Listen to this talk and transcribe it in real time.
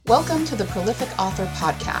Welcome to the Prolific Author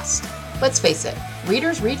Podcast. Let's face it,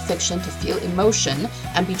 readers read fiction to feel emotion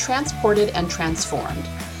and be transported and transformed.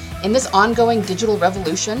 In this ongoing digital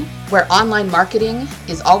revolution, where online marketing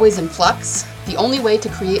is always in flux, the only way to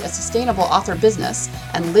create a sustainable author business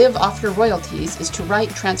and live off your royalties is to write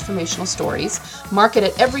transformational stories, market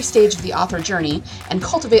at every stage of the author journey, and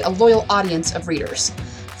cultivate a loyal audience of readers.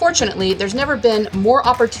 Fortunately, there's never been more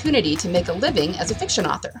opportunity to make a living as a fiction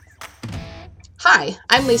author. Hi,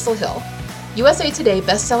 I'm Liesl Hill, USA Today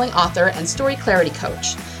bestselling author and story clarity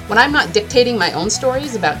coach. When I'm not dictating my own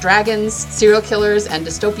stories about dragons, serial killers, and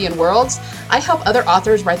dystopian worlds, I help other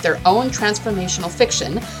authors write their own transformational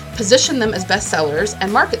fiction, position them as bestsellers,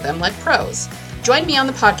 and market them like pros. Join me on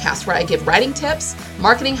the podcast where I give writing tips,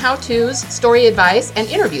 marketing how-tos, story advice, and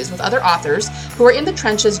interviews with other authors who are in the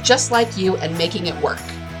trenches just like you and making it work.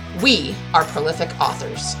 We are prolific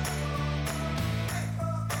authors.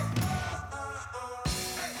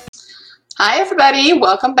 Hi, everybody.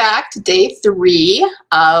 Welcome back to day 3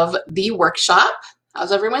 of the workshop.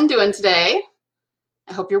 How's everyone doing today?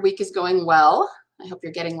 I hope your week is going well. I hope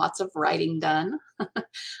you're getting lots of writing done.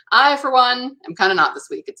 I, for one, am kind of not this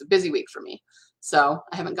week. It's a busy week for me. So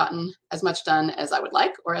I haven't gotten as much done as I would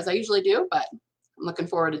like or as I usually do, but I'm looking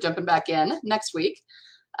forward to jumping back in next week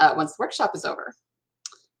once the workshop is over.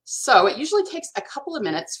 So it usually takes a couple of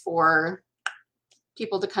minutes for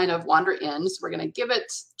people to kind of wander in. So we're going to give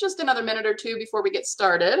it just another minute or two before we get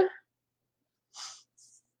started.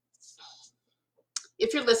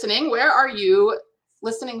 If you're listening, where are you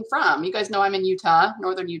listening from? You guys know I'm in Utah,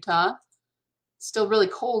 northern Utah. It's still really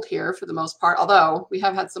cold here for the most part, although we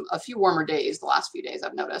have had a few warmer days the last few days,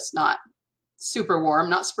 I've noticed. Not super warm,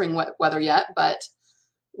 not spring weather yet, but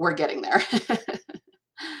we're getting there.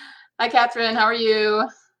 Hi, Catherine. How are you?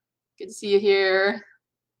 Good to see you here.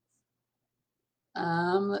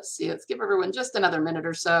 Let's see, let's give everyone just another minute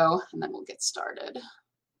or so, and then we'll get started.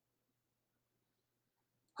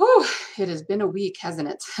 Whew, it has been a week, hasn't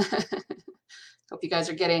it? Hope you guys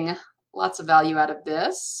are getting lots of value out of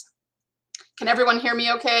this. Can everyone hear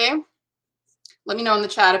me okay? Let me know in the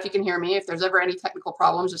chat if you can hear me. If there's ever any technical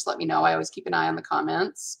problems, just let me know. I always keep an eye on the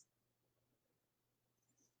comments.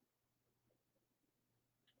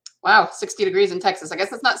 Wow, 60 degrees in Texas. I guess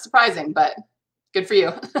that's not surprising, but good for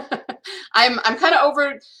you. I'm kind of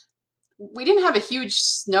over. We didn't have a huge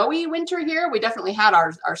snowy winter here. We definitely had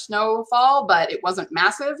our snowfall, but it wasn't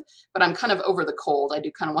massive. But I'm kind of over the cold. I do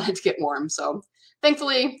kind of want it to get warm. So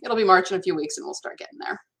thankfully, it'll be March in a few weeks and we'll start getting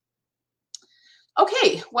there.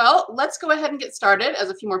 Okay, well, let's go ahead and get started as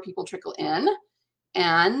a few more people trickle in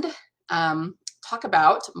and talk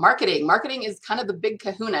about marketing. Marketing is kind of the big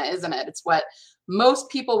kahuna, isn't it? It's what most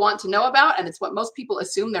people want to know about, and it's what most people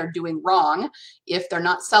assume they're doing wrong if they're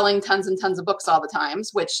not selling tons and tons of books all the times,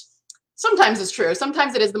 which sometimes is true.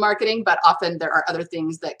 Sometimes it is the marketing, but often there are other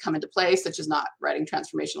things that come into play, such as not writing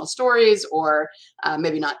transformational stories or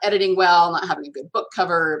maybe not editing well, not having a good book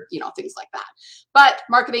cover, things like that. But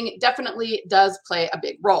marketing definitely does play a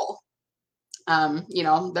big role.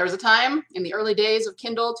 There was a time in the early days of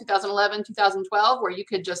Kindle, 2011, 2012, where you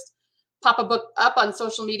could just pop a book up on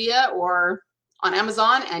social media or on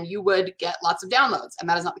Amazon and you would get lots of downloads. And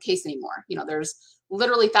that is not the case anymore. There's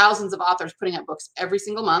literally thousands of authors putting out books every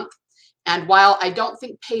single month. And while I don't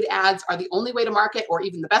think paid ads are the only way to market or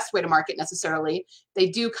even the best way to market necessarily, they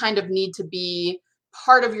do kind of need to be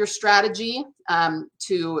part of your strategy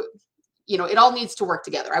it all needs to work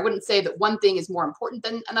together. I wouldn't say that one thing is more important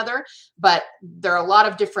than another, but there are a lot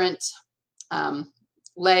of different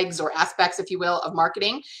legs or aspects, if you will, of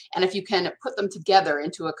marketing. And if you can put them together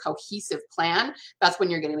into a cohesive plan, that's when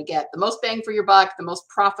you're going to get the most bang for your buck, the most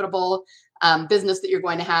profitable business that you're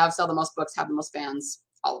going to have, sell the most books, have the most fans,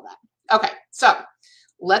 all of that. Okay, so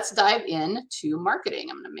let's dive into marketing.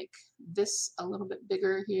 I'm going to make this a little bit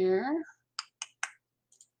bigger here.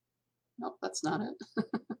 Nope, that's not it.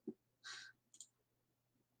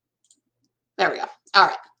 There we go. All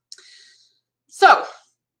right. So,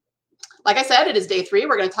 like I said, it is day 3.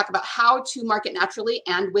 We're going to talk about how to market naturally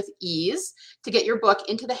and with ease to get your book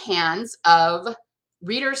into the hands of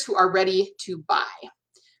readers who are ready to buy.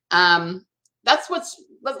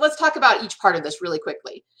 Let's talk about each part of this really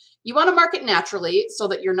quickly. You want to market naturally so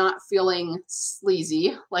that you're not feeling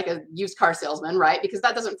sleazy like a used car salesman, right? Because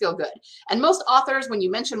that doesn't feel good. And most authors, when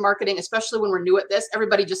you mention marketing, especially when we're new at this,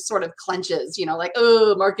 everybody just sort of clenches, like,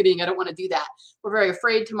 oh, marketing, I don't want to do that. We're very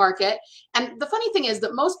afraid to market. And the funny thing is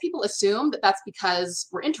that most people assume that that's because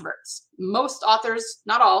we're introverts. Most authors,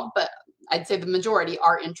 not all, but I'd say the majority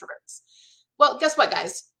are introverts. Well, guess what,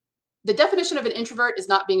 guys? The definition of an introvert is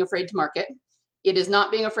not being afraid to market. It is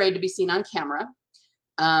not being afraid to be seen on camera.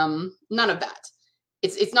 None of that.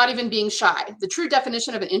 It's not even being shy. The true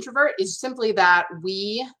definition of an introvert is simply that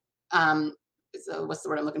we, so what's the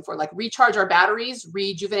word I'm looking for? Like recharge our batteries,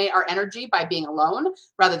 rejuvenate our energy by being alone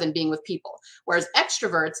rather than being with people. Whereas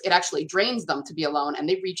extroverts, it actually drains them to be alone and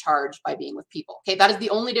they recharge by being with people. Okay, that is the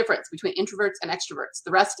only difference between introverts and extroverts.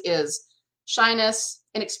 The rest is shyness,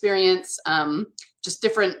 inexperience, just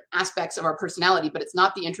different aspects of our personality, but it's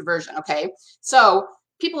not the introversion. Okay, so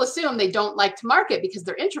people assume they don't like to market because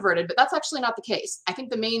they're introverted, but that's actually not the case. I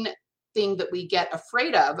think the main thing that we get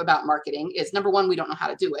afraid of about marketing is, number one, we don't know how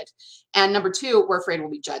to do it. And number two, we're afraid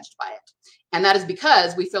we'll be judged by it. And that is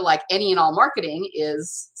because we feel like any and all marketing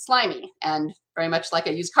is slimy and very much like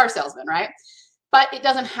a used car salesman, right? But it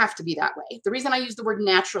doesn't have to be that way. The reason I use the word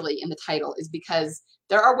naturally in the title is because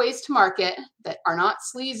there are ways to market that are not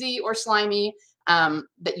sleazy or slimy,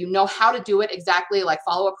 that you know how to do it exactly, like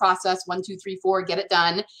follow a process, 1, 2, 3, 4, get it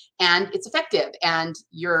done, and it's effective. And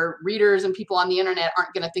your readers and people on the internet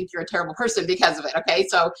aren't going to think you're a terrible person because of it. Okay,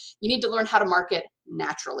 so you need to learn how to market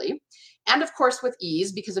naturally, and of course with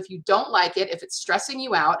ease, because if you don't like it, if it's stressing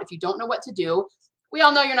you out, if you don't know what to do, we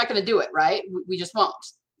all know you're not going to do it, right? We just won't.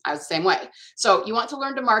 I was the same way. So you want to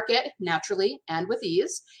learn to market naturally and with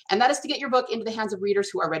ease, and that is to get your book into the hands of readers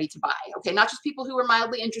who are ready to buy. Okay, not just people who are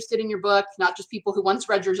mildly interested in your book, not just people who once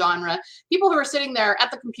read your genre, people who are sitting there at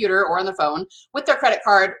the computer or on the phone with their credit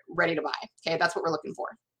card ready to buy. Okay, that's what we're looking for.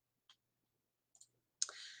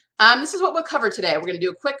 This is what we'll cover today. We're going to do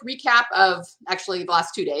a quick recap of actually the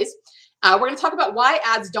last 2 days. We're going to talk about why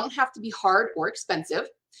ads don't have to be hard or expensive.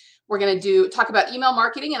 We're going to talk about email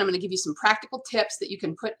marketing, and I'm going to give you some practical tips that you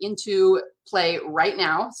can put into play right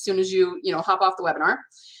now, as soon as you hop off the webinar.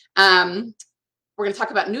 We're going to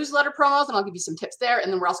talk about newsletter promos, and I'll give you some tips there. And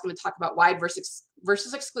then we're also going to talk about wide versus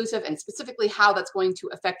exclusive, and specifically how that's going to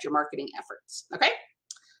affect your marketing efforts. Okay,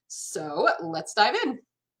 so let's dive in.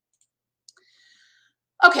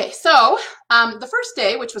 Okay, so the first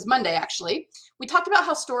day, which was Monday actually, we talked about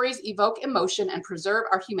how stories evoke emotion and preserve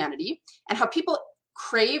our humanity, and how people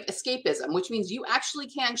crave escapism, which means you actually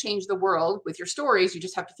can change the world with your stories. You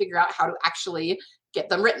just have to figure out how to actually get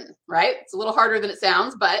them written, right? It's a little harder than it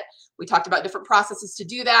sounds, but we talked about different processes to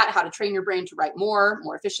do that, how to train your brain to write more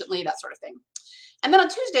efficiently, that sort of thing. And then on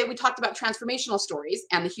Tuesday, we talked about transformational stories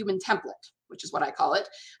and the human template, which is what I call it,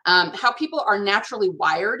 how people are naturally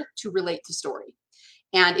wired to relate to story.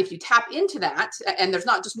 And if you tap into that, and there's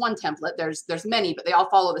not just one template, there's many, but they all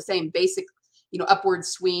follow the same basic upward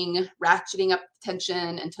swing, ratcheting up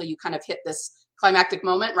tension until you kind of hit this climactic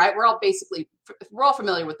moment, right? We're all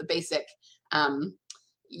familiar with the basic,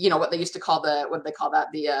 what they used to call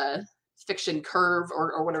the fiction curve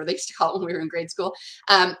or whatever they used to call it when we were in grade school.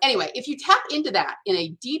 Anyway, if you tap into that in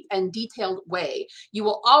a deep and detailed way, you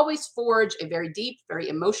will always forge a very deep, very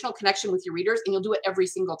emotional connection with your readers, and you'll do it every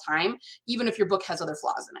single time, even if your book has other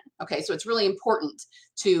flaws in it. Okay, so it's really important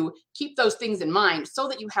to keep those things in mind so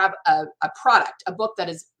that you have a product, a book that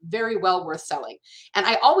is very well worth selling. And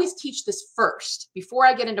I always teach this first before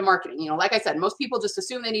I get into marketing. Like I said, most people just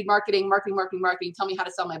assume they need marketing, tell me how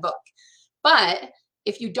to sell my book. But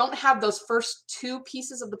if you don't have those first 2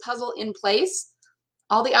 pieces of the puzzle in place,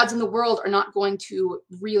 all the ads in the world are not going to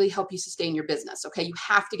really help you sustain your business. Okay, you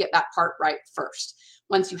have to get that part right first.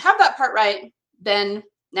 Once you have that part right, then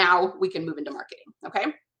now we can move into marketing. Okay.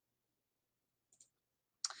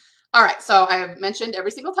 All right, so I have mentioned every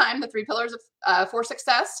single time the 3 pillars of for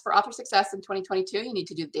author success in 2022. You need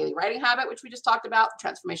to do the daily writing habit, which we just talked about, the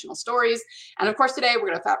transformational stories, and of course today we're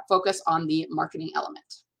going to focus on the marketing element.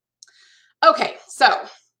 Okay, so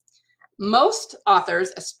most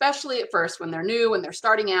authors, especially at first when they're new, when they're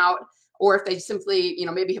starting out, or if they simply,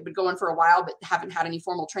 maybe have been going for a while but haven't had any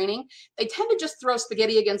formal training, they tend to just throw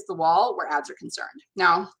spaghetti against the wall where ads are concerned.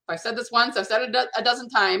 Now, if I've said this once, I've said it a dozen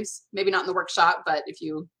times, maybe not in the workshop, but if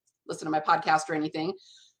you listen to my podcast or anything,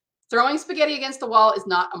 throwing spaghetti against the wall is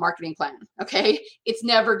not a marketing plan, okay? It's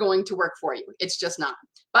never going to work for you. It's just not.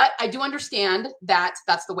 But I do understand that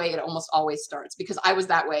that's the way it almost always starts, because I was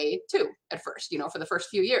that way too at first, for the first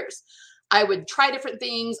few years. I would try different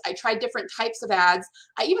things. I tried different types of ads.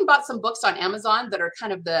 I even bought some books on Amazon that are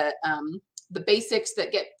kind of the basics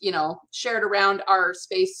that get, shared around our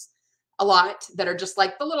space a lot, that are just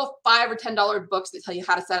like the little $5 or $10 books that tell you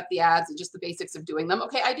how to set up the ads and just the basics of doing them.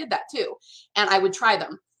 Okay, I did that too. And I would try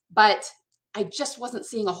them, but I just wasn't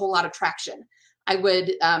seeing a whole lot of traction. I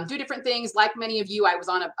would do different things. Like many of you, I was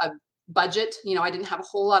on a budget. I didn't have a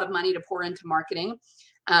whole lot of money to pour into marketing.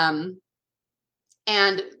 And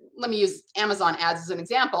let me use Amazon ads as an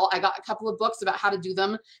example. I got a couple of books about how to do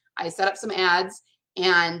them. I set up some ads,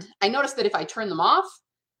 and I noticed that if I turn them off,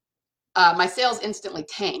 my sales instantly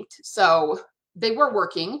tanked. So they were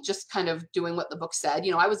working, just kind of doing what the book said.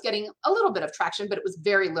 I was getting a little bit of traction, but it was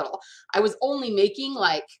very little. I was only making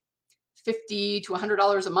like $50 to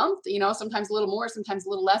 $100 a month, sometimes a little more, sometimes a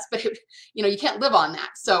little less, but you can't live on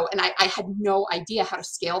that. So, and I had no idea how to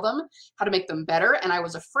scale them, how to make them better. And I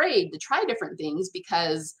was afraid to try different things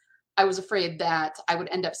because I was afraid that I would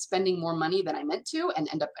end up spending more money than I meant to and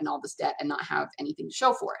end up in all this debt and not have anything to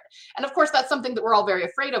show for it. And of course, that's something that we're all very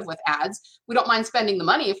afraid of with ads. We don't mind spending the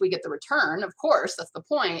money if we get the return, of course, that's the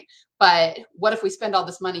point. But what if we spend all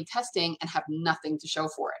this money testing and have nothing to show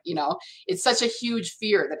for it? It's such a huge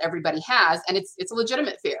fear that everybody has, and it's a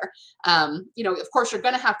legitimate fear. Of course, you're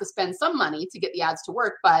going to have to spend some money to get the ads to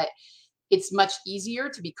work, but it's much easier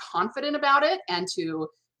to be confident about it and to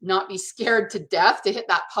not be scared to death to hit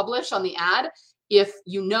that publish on the ad if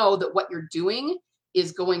you know that what you're doing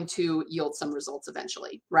is going to yield some results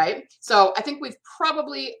eventually, right? So I think we've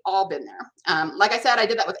probably all been there. Like I said, I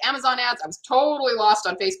did that with Amazon ads. I was totally lost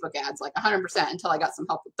on Facebook ads, like 100% until I got some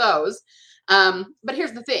help with those. But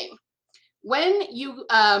here's the thing. When you,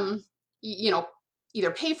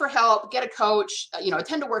 either pay for help, get a coach,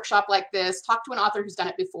 attend a workshop like this, talk to an author who's done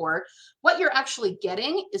it before, what you're actually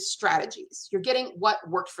getting is strategies. You're getting what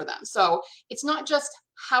worked for them. So it's not just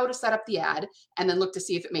how to set up the ad and then look to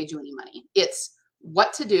see if it made you any money. It's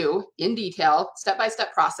what to do in detail,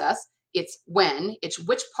 step-by-step process. It's when, it's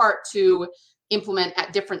which part to implement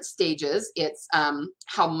at different stages. It's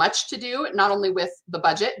how much to do, not only with the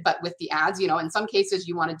budget, but with the ads. In some cases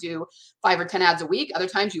you want to do 5 or 10 ads a week. Other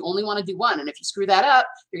times you only want to do 1. And if you screw that up,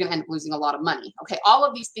 you're going to end up losing a lot of money. Okay. All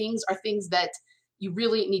of these things are things that you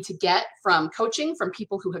really need to get from coaching, from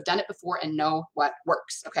people who have done it before and know what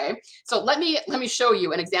works. Okay. So let me show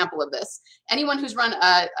you an example of this. Anyone who's run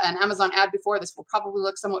an Amazon ad before, this will probably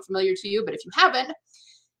look somewhat familiar to you, but if you haven't,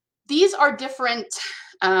 these are different,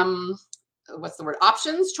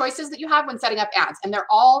 options, choices that you have when setting up ads. And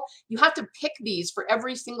you have to pick these for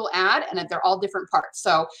every single ad, and they're all different parts.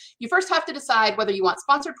 So you first have to decide whether you want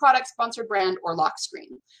sponsored product, sponsored brand, or lock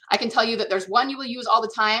screen. I can tell you that there's one you will use all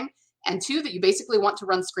the time, and 2 that you basically want to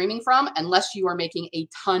run screaming from unless you are making a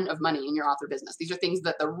ton of money in your author business. These are things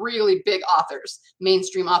that the really big authors,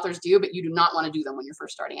 mainstream authors do, but you do not want to do them when you're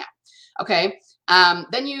first starting out. Okay.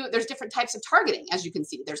 There's different types of targeting, as you can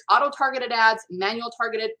see. There's auto-targeted ads, manual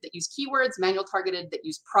targeted that use keywords, manual targeted that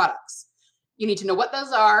use products. You need to know what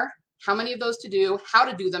those are, how many of those to do, how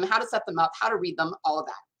to do them, how to set them up, how to read them, all of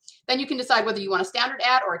that. Then you can decide whether you want a standard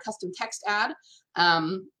ad or a custom text ad.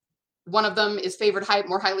 One of them is favored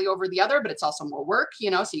more highly over the other, but it's also more work,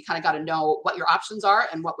 so you kind of got to know what your options are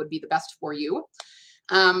and what would be the best for you.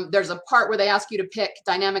 There's a part where they ask you to pick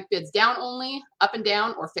dynamic bids down only, up and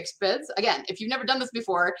down, or fixed bids. Again, if you've never done this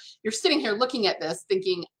before, you're sitting here looking at this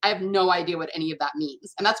thinking, I have no idea what any of that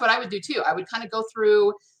means. And that's what I would do too. I would kind of go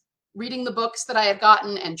through reading the books that I had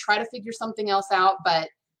gotten and try to figure something else out, but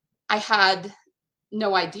I had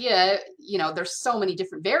no idea, there's so many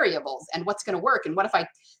different variables and what's going to work. And what if I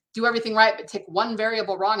do everything right, but tick one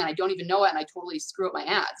variable wrong and I don't even know it and I totally screw up my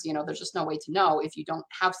ads? There's just no way to know if you don't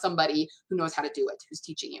have somebody who knows how to do it, who's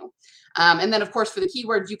teaching you. And then of course, for the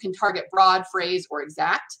keywords, you can target broad, phrase, or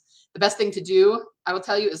exact. The best thing to do, I will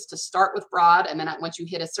tell you, is to start with broad. And then once you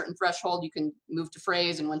hit a certain threshold, you can move to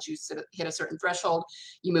phrase. And once you hit a certain threshold,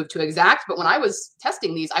 you move to exact. But when I was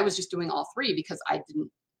testing these, I was just doing all 3 because I didn't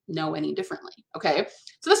know any differently. Okay.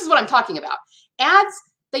 So this is what I'm talking about. Ads,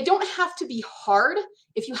 they don't have to be hard.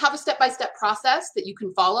 If you have a step-by-step process that you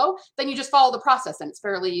can follow, then you just follow the process and it's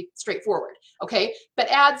fairly straightforward. Okay. But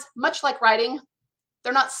ads, much like writing,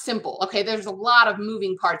 they're not simple. Okay. There's a lot of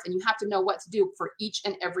moving parts and you have to know what to do for each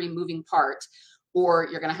and every moving part, or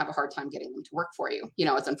you're going to have a hard time getting them to work for you.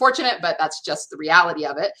 It's unfortunate, but that's just the reality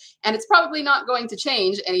of it. And it's probably not going to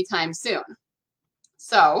change anytime soon.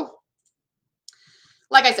 So,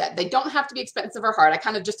 like I said, they don't have to be expensive or hard. I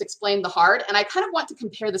kind of just explained the hard, and I kind of want to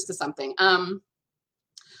compare this to something.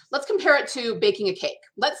 Let's compare it to baking a cake.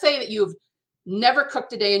 Let's say that you've never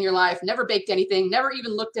cooked a day in your life, never baked anything, never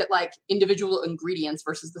even looked at like individual ingredients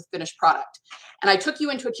versus the finished product. And I took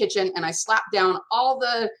you into a kitchen and I slapped down all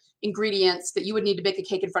the ingredients that you would need to bake a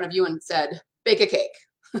cake in front of you and said, bake a cake.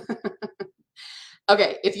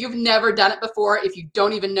 Okay, if you've never done it before, if you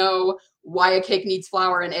don't even know why a cake needs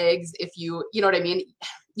flour and eggs, if you know what I mean,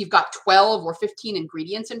 you've got 12 or 15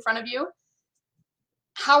 ingredients in front of you,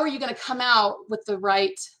 how are you going to come out with the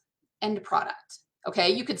right end product?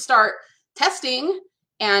 Okay, you could start testing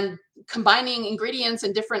and combining ingredients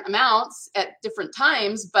in different amounts at different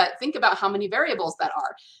times, but think about how many variables that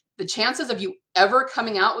are. The chances of you ever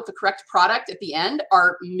coming out with the correct product at the end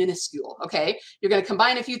are minuscule, okay? You're going to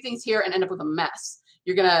combine a few things here and end up with a mess.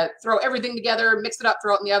 You're going to throw everything together, mix it up,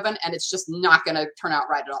 throw it in the oven, and it's just not going to turn out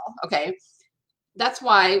right at all. Okay. That's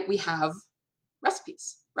why we have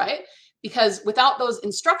recipes, right? Because without those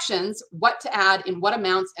instructions, what to add in what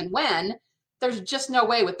amounts and when, there's just no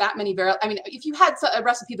way with that many variables. I mean, if you had a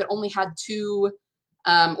recipe that only had 2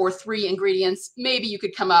 or 3 ingredients, maybe you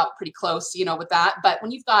could come out pretty close, you know, with that. But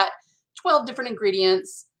when you've got 12 different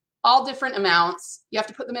ingredients, all different amounts, you have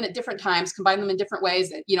to put them in at different times, combine them in different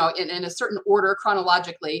ways, you know, in a certain order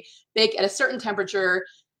chronologically, bake at a certain temperature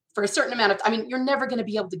for a certain amount of, I mean, you're never going to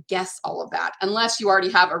be able to guess all of that unless you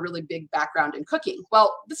already have a really big background in cooking.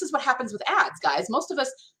 Well, this is what happens with ads, guys. Most of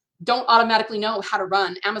us don't automatically know how to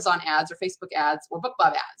run Amazon ads or Facebook ads or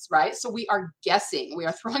BookBub ads, right? So we are guessing. We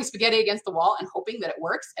are throwing spaghetti against the wall and hoping that it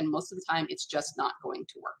works. And most of the time, it's just not going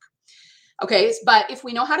to work. Okay, but if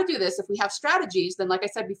we know how to do this, if we have strategies, then like I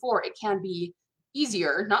said before, it can be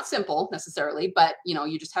easier, not simple necessarily, but you know,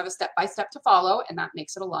 you just have a step-by-step to follow, and that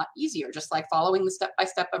makes it a lot easier, just like following the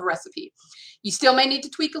step-by-step of a recipe. You still may need to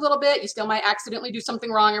tweak a little bit. You still might accidentally do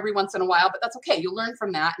something wrong every once in a while, but that's okay. You'll learn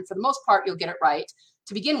from that, and for the most part, you'll get it right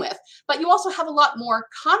to begin with. But you also have a lot more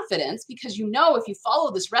confidence because you know if you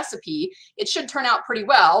follow this recipe, it should turn out pretty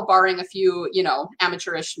well, barring a few, you know,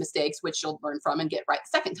 amateurish mistakes, which you'll learn from and get right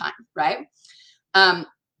the second time, right?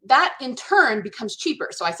 That in turn becomes cheaper.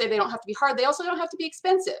 So I say they don't have to be hard. They also don't have to be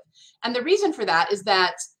expensive. And the reason for that is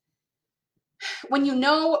that when you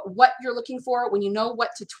know what you're looking for, when you know what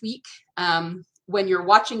to tweak, when you're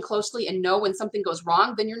watching closely and know when something goes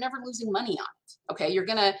wrong, then you're never losing money on it. Okay, you're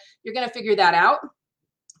gonna figure that out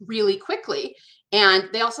really quickly, and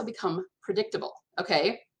they also become predictable.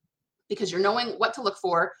 Okay, because you're knowing what to look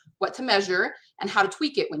for, what to measure, and how to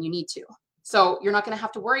tweak it when you need to. So you're not going to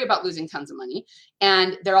have to worry about losing tons of money.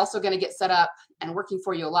 And they're also going to get set up and working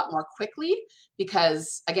for you a lot more quickly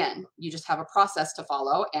because, again, you just have a process to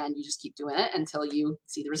follow and you just keep doing it until you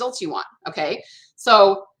see the results you want. Okay.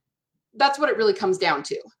 So that's what it really comes down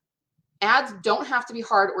to. Ads don't have to be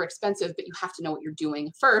hard or expensive, but you have to know what you're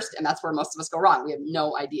doing first. And that's where most of us go wrong. We have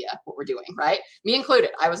no idea what we're doing, right? Me included.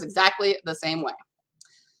 I was exactly the same way.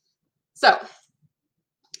 So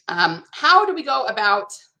how do we go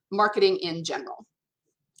about marketing in general?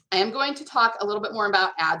 I am going to talk a little bit more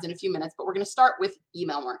about ads in a few minutes, but we're going to start with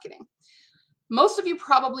email marketing. Most of you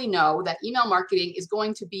probably know that email marketing is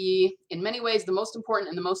going to be, in many ways, the most important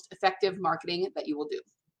and the most effective marketing that you will do.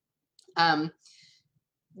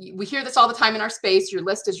 We hear this all the time in our space. Your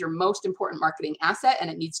list is your most important marketing asset, and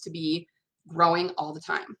it needs to be growing all the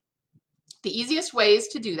time. The easiest ways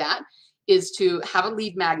to do that is to have a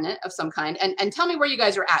lead magnet of some kind. And tell me where you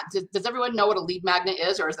guys are at. Does everyone know what a lead magnet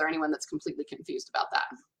is, or is there anyone that's completely confused about that?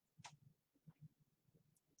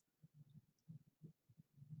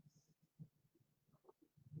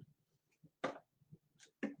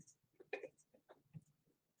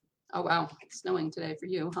 Oh, wow. It's snowing today for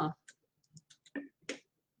you, huh?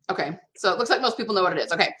 Okay. So it looks like most people know what it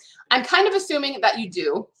is. Okay. I'm kind of assuming that you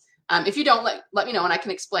do. If you don't, let me know and I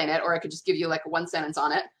can explain it, or I could just give you like a 1 sentence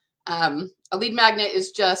on it. A lead magnet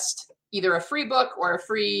is just either a free book or a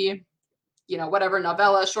free, you know, whatever,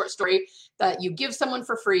 novella, short story that you give someone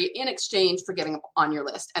for free in exchange for getting on your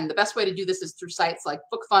list. And the best way to do this is through sites like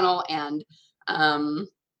BookFunnel and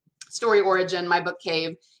Story Origin, My Book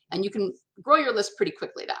Cave, and you can grow your list pretty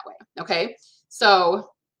quickly that way. Okay.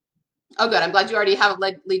 So, oh, good. I'm glad you already have a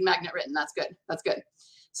lead magnet written. That's good. That's good.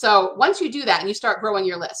 So once you do that and you start growing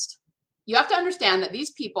your list, you have to understand that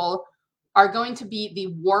these people are going to be the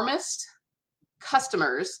warmest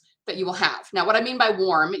customers that you will have. Now, what I mean by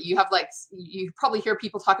warm, you probably hear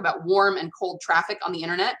people talk about warm and cold traffic on the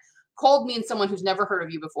internet. Cold means someone who's never heard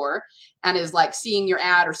of you before and is like seeing your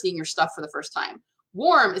ad or seeing your stuff for the first time.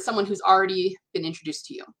 Warm is someone who's already been introduced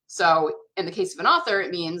to you. So in the case of an author,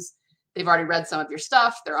 it means they've already read some of your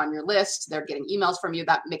stuff. They're on your list. They're getting emails from you.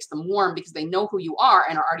 That makes them warm because they know who you are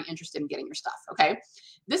and are already interested in getting your stuff. Okay.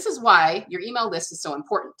 This is why your email list is so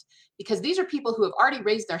important, because these are people who have already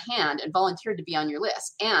raised their hand and volunteered to be on your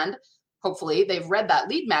list. And hopefully they've read that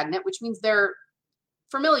lead magnet, which means they're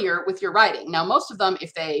familiar with your writing. Now, most of them,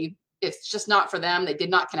 if it's just not for them, they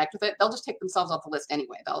did not connect with it, they'll just take themselves off the list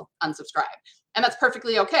anyway. They'll unsubscribe. And that's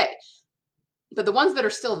perfectly okay. But the ones that are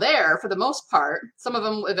still there, for the most part, some of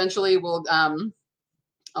them eventually will,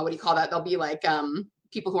 what do you call that? They'll be like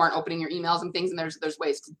people who aren't opening your emails and things, and there's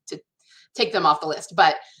ways to take them off the list.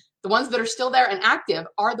 But the ones that are still there and active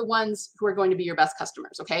are the ones who are going to be your best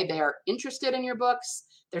customers, okay? They are interested in your books.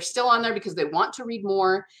 They're still on there because they want to read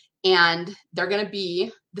more, and they're going to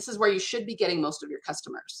be, this is where you should be getting most of your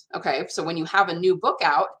customers, okay? So when you have a new book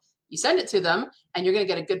out, you send it to them, and you're going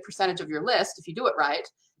to get a good percentage of your list if you do it right.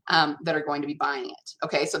 that are going to be buying it.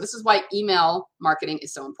 Okay, so this is why email marketing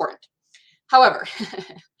is so important. However,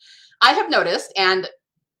 I have noticed, and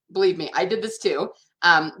believe me, I did this too,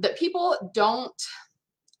 that people don't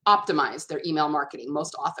optimize their email marketing.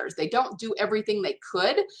 Most authors, they don't do everything they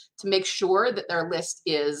could to make sure that their list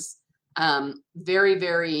is very,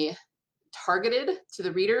 very targeted to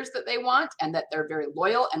the readers that they want, and that they're very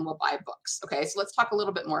loyal and will buy books. Okay, so let's talk a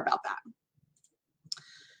little bit more about that.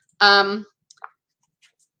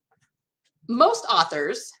 Most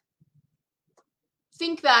authors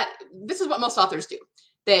think that this is what most authors do.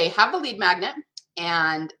 They have the lead magnet,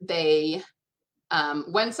 and they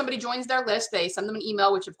when somebody joins their list, they send them an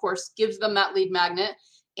email, which of course gives them that lead magnet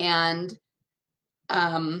and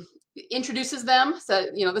introduces them. So,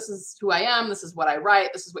 this is who I am, this is what I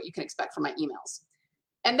write, this is what you can expect from my emails.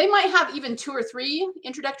 And they might have even 2 or 3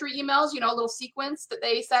 introductory emails, a little sequence that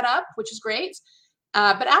they set up, which is great.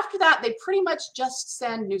 But after that, they pretty much just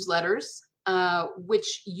send newsletters,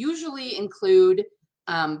 which usually include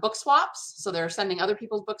book swaps. So they're sending other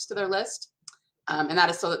people's books to their list. And that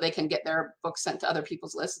is so that they can get their books sent to other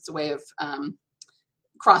people's lists. It's a way of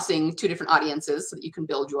crossing 2 different audiences so that you can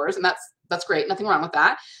build yours. And that's great. Nothing wrong with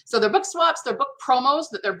that. So their book swaps, their book promos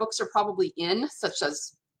that their books are probably in, such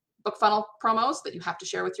as BookFunnel promos that you have to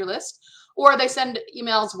share with your list, or they send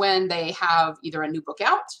emails when they have either a new book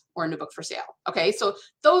out or a new book for sale. Okay, so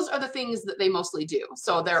those are the things that they mostly do.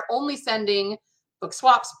 So they're only sending book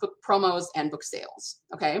swaps, book promos, and book sales.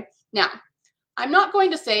 Okay, now I'm not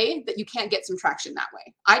going to say that you can't get some traction that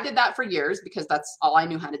way. I did that for years because that's all I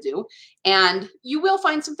knew how to do. And you will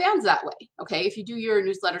find some fans that way. Okay, if you do your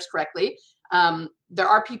newsletters correctly, there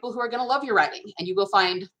are people who are going to love your writing, and you will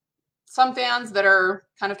find some fans that are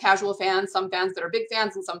kind of casual fans, some fans that are big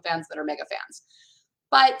fans, and some fans that are mega fans.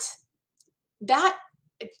 But that,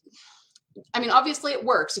 obviously it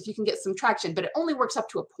works if you can get some traction, but it only works up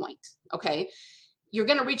to a point. Okay, you're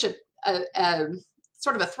going to reach a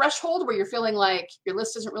sort of a threshold where you're feeling like your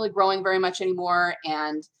list isn't really growing very much anymore,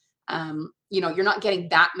 and you're not getting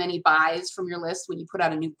that many buys from your list when you put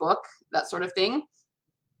out a new book, that sort of thing.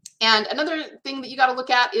 And another thing that you got to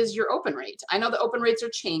look at is your open rate. I know the open rates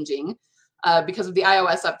are changing because of the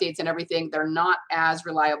iOS updates and everything. They're not as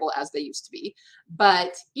reliable as they used to be.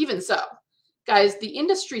 But even so, guys, the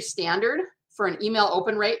industry standard for an email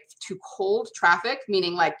open rate to cold traffic,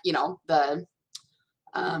 meaning like, the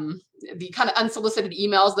kind of unsolicited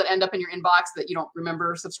emails that end up in your inbox that you don't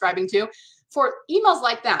remember subscribing to, for emails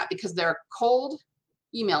like that, because they're cold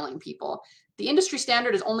emailing people, the industry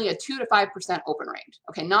standard is only a 2 to 5% open rate.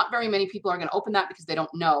 Okay, not very many people are going to open that because they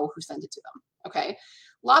don't know who sent it to them. Okay,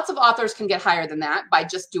 lots of authors can get higher than that by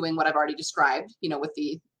just doing what I've already described, with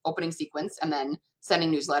the opening sequence and then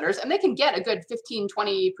sending newsletters, and they can get a good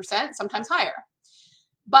 15-20%, sometimes higher.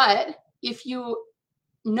 But if you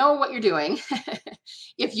know what you're doing,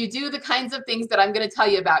 if you do the kinds of things that I'm going to tell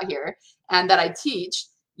you about here and that I teach,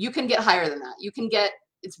 you can get higher than that.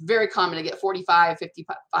 It's very common to get 45,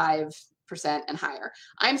 55% and higher.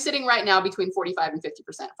 I'm sitting right now between 45 and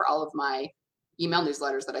 50% for all of my email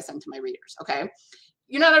newsletters that I send to my readers. Okay,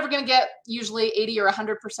 you're not ever going to get usually 80 or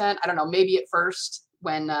 100%. I don't know, maybe at first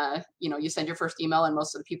when you send your first email and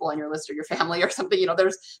most of the people on your list are your family or something.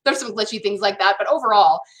 There's some glitchy things like that, but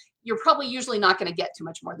overall, you're probably usually not going to get too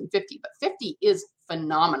much more than 50, but 50 is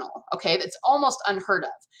phenomenal. Okay, that's almost unheard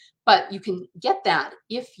of. But you can get that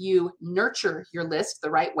if you nurture your list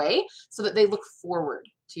the right way so that they look forward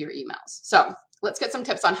to your emails. So let's get some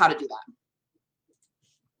tips on how to do that.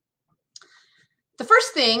 The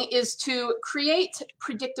first thing is to create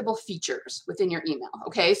predictable features within your email.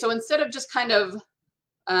 Okay, so instead of just kind of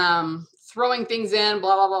throwing things in,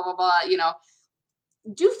 blah, blah, blah, blah, blah,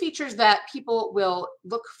 do features that people will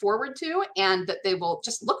look forward to and that they will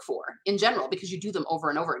just look for in general because you do them over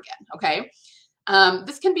and over again. Okay.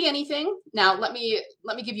 This can be anything. Now, let me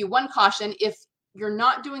give you one caution. If you're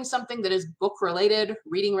not doing something that is book related,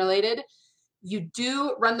 reading related, you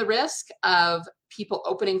do run the risk of people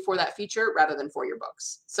opening for that feature rather than for your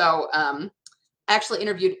books. So I actually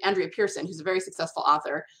interviewed Andrea Pearson, who's a very successful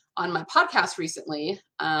author, on my podcast recently.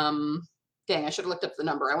 Dang, I should have looked up the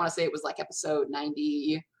number. I want to say it was like episode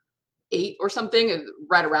 98 or something,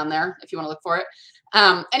 right around there, if you want to look for it.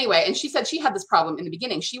 Anyway, and she said she had this problem in the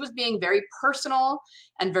beginning. She was being very personal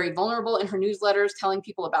and very vulnerable in her newsletters, telling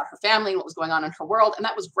people about her family and what was going on in her world. And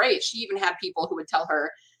that was great. She even had people who would tell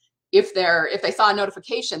her if they saw a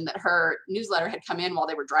notification that her newsletter had come in while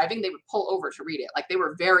they were driving, they would pull over to read it. Like, they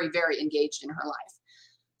were very, very engaged in her life.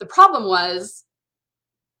 The problem was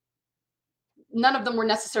none of them were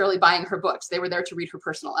necessarily buying her books. They were there to read her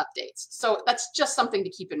personal updates. So that's just something to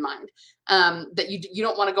keep in mind, that you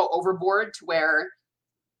don't want to go overboard to where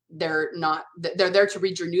they're there to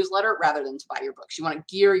read your newsletter rather than to buy your books. You want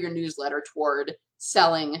to gear your newsletter toward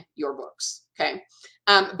selling your books. Okay.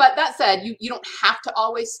 But that said, you don't have to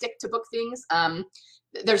always stick to book things.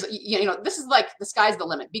 There's, this is like the sky's the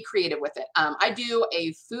limit. Be creative with it. I do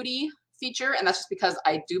a foodie feature, and that's just because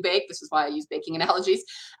I do bake. This is why I use baking analogies.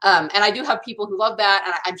 And I do have people who love that.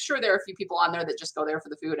 And I'm sure there are a few people on there that just go there for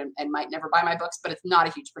the food and might never buy my books, but it's not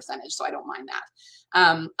a huge percentage, so I don't mind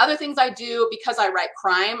that. Other things I do, because I write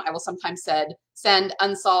crime, I will sometimes send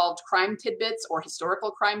unsolved crime tidbits or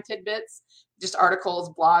historical crime tidbits, just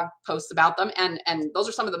articles, blog posts about them. And those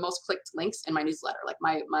are some of the most clicked links in my newsletter. Like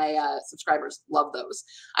my subscribers love those.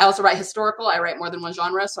 I also write historical. I write more than one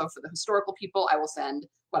genre. So for the historical people, I will send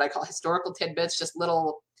what I call historical tidbits, just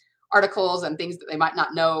little articles and things that they might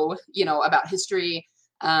not know, about history,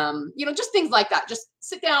 just things like that. Just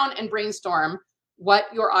sit down and brainstorm what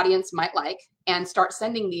your audience might like and start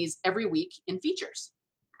sending these every week in features.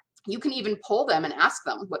 You can even poll them and ask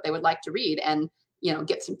them what they would like to read and,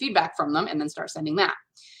 get some feedback from them and then start sending that.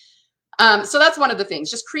 So that's one of the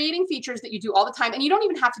things, just creating features that you do all the time. And you don't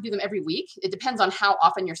even have to do them every week. It depends on how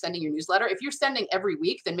often you're sending your newsletter. If you're sending every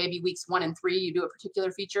week, then maybe weeks 1 and 3, you do a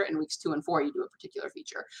particular feature, and weeks 2 and 4, you do a particular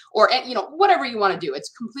feature, or, whatever you want to do.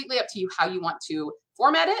 It's completely up to you how you want to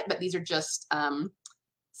format it, but these are just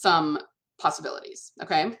some possibilities.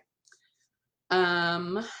 Okay.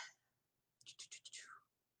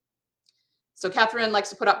 So Catherine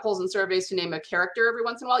likes to put up polls and surveys to name a character every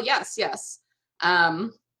once in a while. Yes.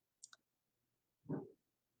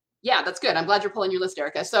 Yeah, that's good. I'm glad you're pulling your list,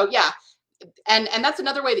 Erica. So yeah, and that's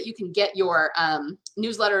another way that you can get your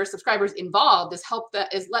newsletter subscribers involved,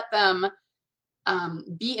 is let them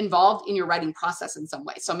be involved in your writing process in some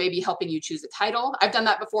way. So maybe helping you choose a title. I've done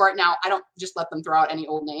that before. Now, I don't just let them throw out any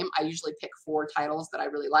old name. I usually pick 4 titles that I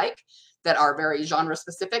really like, that are very genre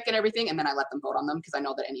specific and everything. And then I let them vote on them because I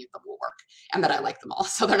know that any of them will work and that I like them all.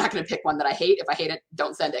 So they're not going to pick one that I hate. If I hate it,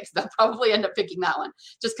 don't send it, because they'll probably end up picking that one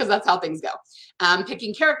just because that's how things go.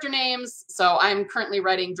 Picking character names. So I'm currently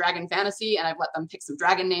writing Dragon Fantasy, and I've let them pick some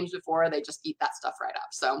dragon names before. They just eat that stuff right up.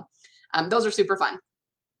 So those are super fun.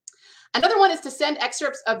 Another one is to send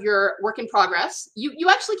excerpts of your work in progress. You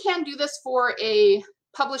actually can do this for a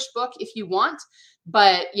published book if you want,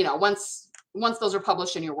 but once those are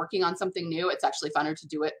published and you're working on something new, it's actually funner to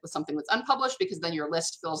do it with something that's unpublished, because then your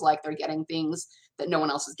list feels like they're getting things that no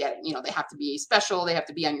one else is getting. They have to be special. They have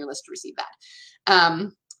to be on your list to receive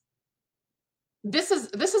that. This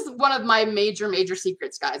is one of my major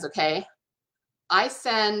secrets, guys. Okay. I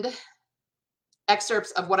send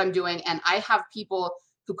excerpts of what I'm doing, and I have people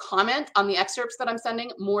who comment on the excerpts that I'm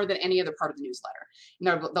sending more than any other part of the newsletter.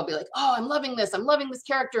 They'll be like, "Oh, I'm loving this. I'm loving this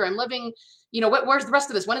character. I'm loving, where's the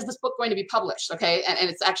rest of this? When is this book going to be published?" Okay. And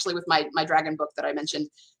it's actually with my dragon book that I mentioned.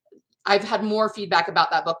 I've had more feedback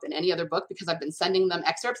about that book than any other book because I've been sending them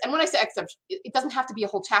excerpts. And when I say excerpts, it doesn't have to be a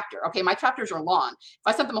whole chapter. Okay. My chapters are long. If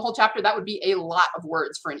I sent them a whole chapter, that would be a lot of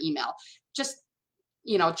words for an email. Just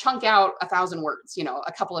chunk out 1,000 words,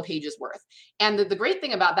 a couple of pages worth. And the great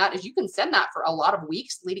thing about that is you can send that for a lot of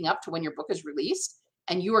weeks leading up to when your book is released,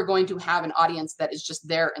 and you are going to have an audience that is just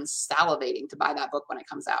there and salivating to buy that book when it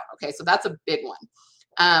comes out. Okay, so that's a big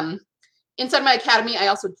one. Inside my academy, I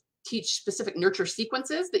also teach specific nurture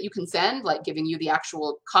sequences that you can send, like giving you the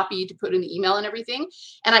actual copy to put in the email and everything.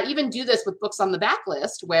 And I even do this with books on the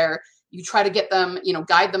backlist, where you try to get them,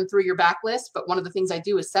 guide them through your backlist. But one of the things I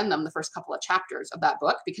do is send them the first couple of chapters of that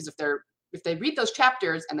book, because if they read those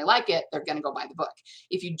chapters and they like it, they're going to go buy the book.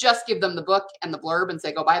 If you just give them the book and the blurb and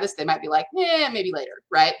say, go buy this, they might be like, maybe later,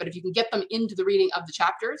 right? But if you can get them into the reading of the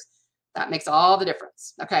chapters, that makes all the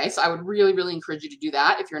difference. Okay, so I would really, really encourage you to do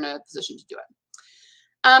that if you're in a position to do it.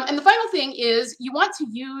 And the final thing is, you want to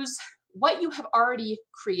use what you have already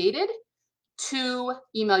created to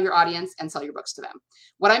email your audience and sell your books to them.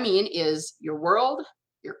 What I mean is your world,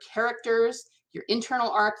 your characters, your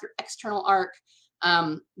internal arc, your external arc,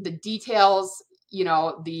 the details,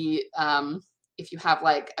 if you have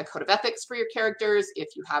like a code of ethics for your characters, if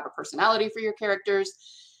you have a personality for your characters,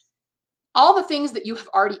 all the things that you have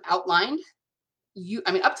already outlined.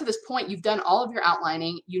 Up to this point, you've done all of your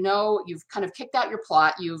outlining, you've kind of kicked out your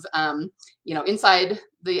plot. You've, inside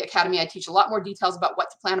the academy, I teach a lot more details about what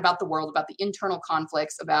to plan about the world, about the internal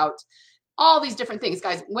conflicts, about all these different things.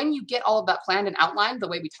 Guys, when you get all of that planned and outlined the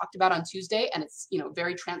way we talked about on Tuesday, and it's,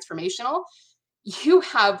 very transformational, you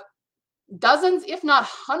have dozens, if not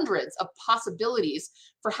hundreds, of possibilities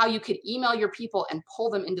for how you could email your people and pull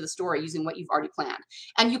them into the story using what you've already planned.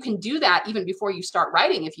 And you can do that even before you start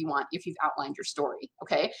writing if you want, if you've outlined your story.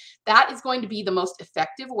 Okay. That is going to be the most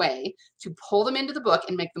effective way to pull them into the book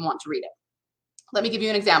and make them want to read it. Let me give you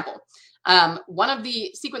an example. One of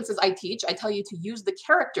the sequences I teach, I tell you to use the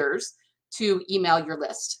characters to email your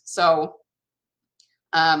list. So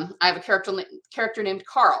I have a character named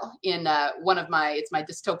Carl in one of it's my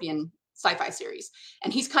dystopian sci-fi series.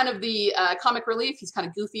 And he's kind of the comic relief. He's kind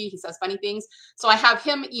of goofy. He says funny things. So I have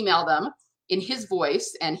him email them in his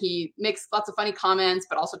voice, and he makes lots of funny comments,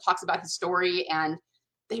 but also talks about his story. And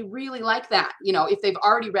they really like that. You know, if they've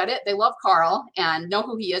already read it, they love Carl and know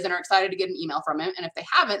who he is and are excited to get an email from him. And if they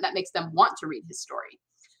haven't, that makes them want to read his story.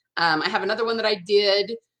 I have another one that I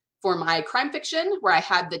did for my crime fiction where I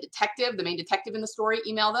had the detective, the main detective in the story,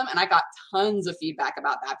 email them, and I got tons of feedback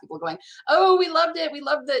about that. People going, "Oh, we loved it. We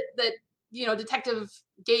loved that you know, Detective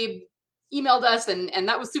Gabe emailed us, and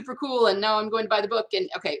that was super cool. And now I'm going to buy the book." And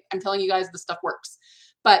okay, I'm telling you guys, this stuff works.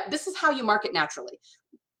 But this is how you market naturally.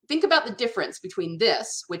 Think about the difference between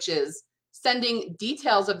this, which is sending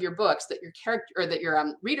details of your books that your character or that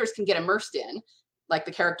your readers can get immersed in, like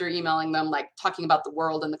the character emailing them, like talking about the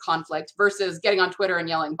world and the conflict, versus getting on Twitter and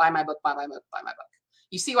yelling, "Buy my book, buy my book, buy my book."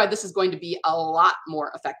 You see why this is going to be a lot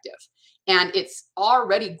more effective. And it's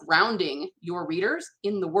already grounding your readers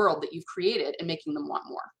in the world that you've created and making them want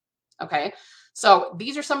more. Okay. So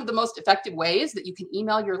these are some of the most effective ways that you can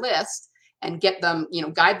email your list and get them, you know,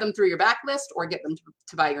 guide them through your backlist or get them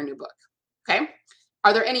to buy your new book. Okay.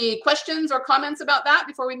 Are there any questions or comments about that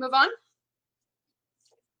before we move on?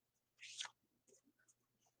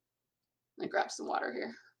 Let me grab some water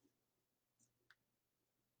here.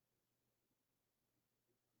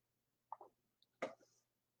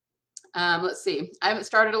 Let's see. I haven't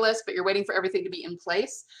started a list, but you're waiting for everything to be in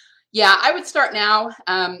place. Yeah, I would start now.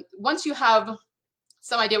 Once you have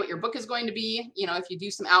some idea what your book is going to be, you know, if you do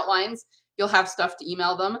some outlines, you'll have stuff to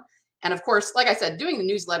email them. And of course, like I said, doing the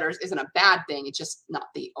newsletters isn't a bad thing. It's just not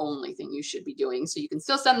the only thing you should be doing. So you can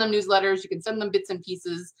still send them newsletters. You can send them bits and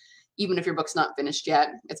pieces, even if your book's not finished yet.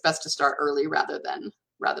 It's best to start early rather than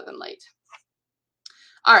late.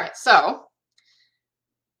 All right, so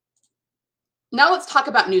now let's talk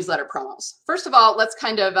about newsletter promos. First of all, let's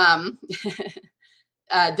kind of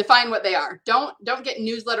define what they are. Don't get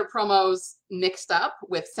newsletter promos mixed up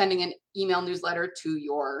with sending an email newsletter to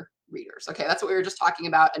your readers. Okay, that's what we were just talking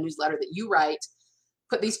about, a newsletter that you write,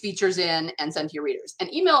 put these features in and send to your readers.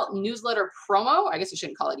 An email newsletter promo, I guess you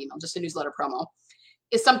shouldn't call it email, just a newsletter promo,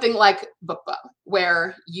 is something like BookBub,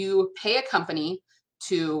 where you pay a company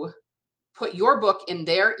to put your book in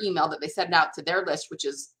their email that they send out to their list, which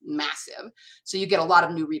is massive. So you get a lot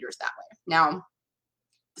of new readers that way. Now,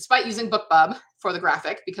 despite using BookBub for the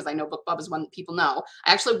graphic, because I know BookBub is one that people know,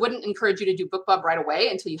 I actually wouldn't encourage you to do BookBub right away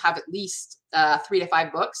until you have at least 3 to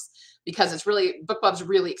 5 books, because BookBub's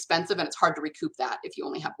really expensive and it's hard to recoup that if you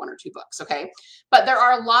only have 1 or 2 books, okay? But there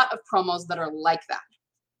are a lot of promos that are like that.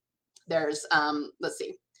 There's, let's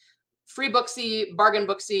see, Free Booksy, Bargain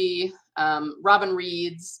Booksy, Robin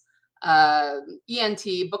Reads,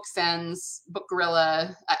 ENT, BookSense, Book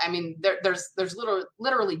Gorilla. I mean, there's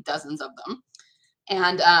literally dozens of them.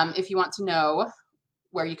 And if you want to know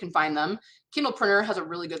where you can find them, Kindlepreneur has a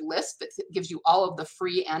really good list that gives you all of the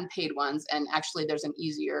free and paid ones. And actually, there's an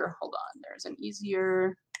easier,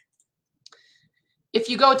 if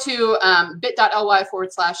you go to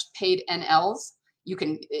bit.ly/paid NLs, you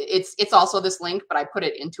can, it's also this link, but I put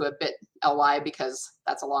it into a bit.ly because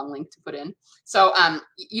that's a long link to put in. So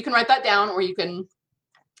you can write that down, or you can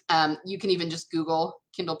even just Google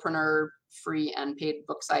Kindlepreneur free and paid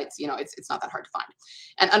book sites. You know, it's not that hard to find.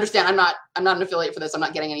 And understand, I'm not an affiliate for this. I'm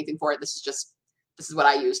not getting anything for it. This is what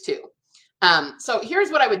I use too. So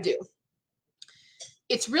here's what I would do.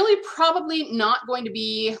 It's really probably not going to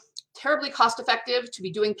be terribly cost effective to be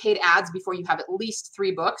doing paid ads before you have at least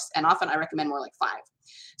 3 books. And often I recommend more like 5.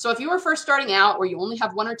 So if you were first starting out or you only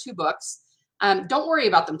have 1 or 2 books, don't worry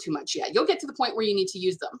about them too much yet. You'll get to the point where you need to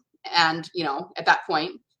use them. And, you know, at that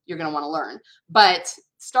point, you're going to want to learn. But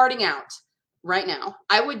starting out right now,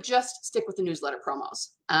 I would just stick with the newsletter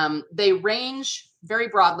promos. They range very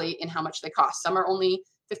broadly in how much they cost. Some are only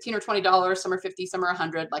 $15 or $20, some are $50, some are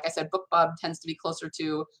 $100. Like I said, BookBub tends to be closer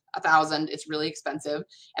to $1,000. It's really expensive.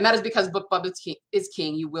 And that is because BookBub is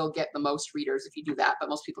king. You will get the most readers if you do that, but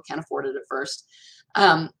most people can't afford it at first.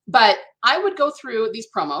 But I would go through these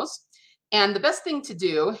promos, and the best thing to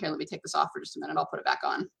do, here, let me take this off for just a minute. I'll put it back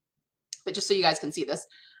on. But just so you guys can see this,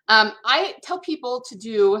 I tell people to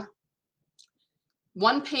do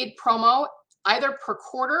 1 paid promo either per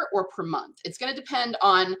quarter or per month. It's going to depend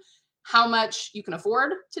on how much you can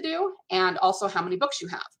afford to do and also how many books you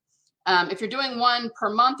have. If you're doing 1 per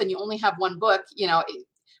month and you only have 1 book, you know,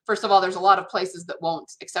 first of all, there's a lot of places that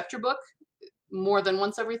won't accept your book more than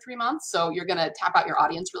once every 3 months. So you're going to tap out your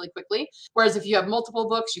audience really quickly. Whereas if you have multiple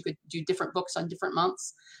books, you could do different books on different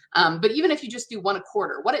months. But even if you just do one a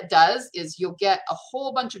quarter, what it does is you'll get a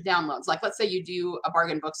whole bunch of downloads. Like let's say you do a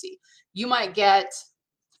bargain Booksy, you might get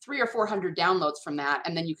 300 or 400 downloads from that.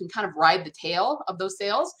 And then you can kind of ride the tail of those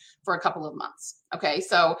sales for a couple of months. Okay.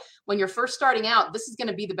 So when you're first starting out, this is going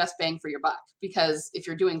to be the best bang for your buck, because if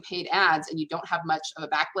you're doing paid ads and you don't have much of a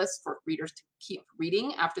backlist for readers to keep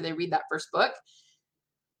reading after they read that first book,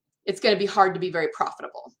 it's going to be hard to be very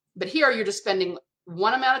profitable. But here you're just spending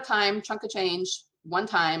one amount of time, chunk of change, one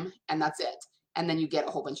time, and that's it. And then you get a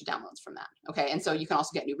whole bunch of downloads from that. Okay. And so you can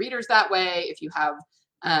also get new readers that way. If you have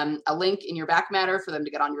a link in your back matter for them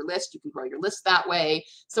to get on your list, you can grow your list that way.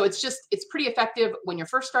 So it's pretty effective when you're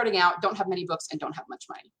first starting out, don't have many books, and don't have much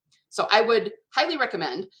money. So I would highly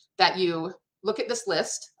recommend that you look at this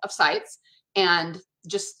list of sites and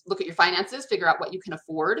just look at your finances, figure out what you can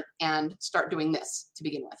afford, and start doing this to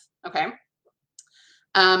begin with. Okay.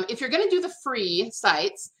 If you're going to do the free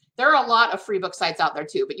sites, there are a lot of free book sites out there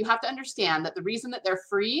too, but you have to understand that the reason that they're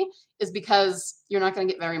free is because you're not going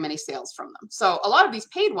to get very many sales from them. So a lot of these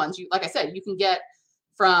paid ones, like I said, you can get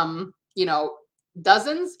from,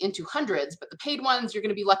 dozens into hundreds, but the paid ones, you're going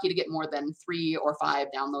to be lucky to get more than 3 or 5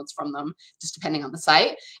 downloads from them, just depending on the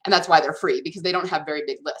site. And that's why they're free, because they don't have very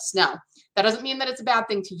big lists. Now, that doesn't mean that it's a bad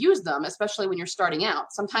thing to use them, especially when you're starting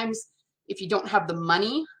out. Sometimes if you don't have the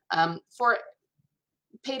money for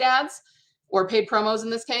paid ads or paid promos in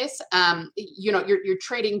this case, you're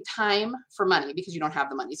trading time for money because you don't have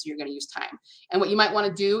the money. So you're going to use time. And what you might want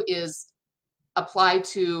to do is apply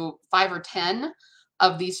to 5 or 10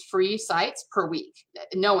 of these free sites per week,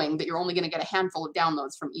 knowing that you're only going to get a handful of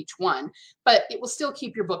downloads from each one, but it will still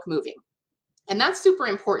keep your book moving. And that's super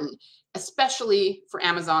important, especially for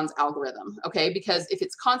Amazon's algorithm. Okay. Because if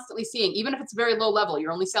it's constantly seeing, even if it's very low level,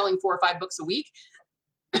 you're only selling 4 or 5 books a week,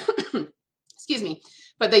 excuse me,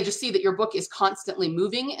 but they just see that your book is constantly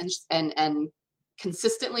moving and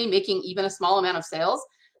consistently making even a small amount of sales,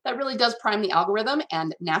 that really does prime the algorithm,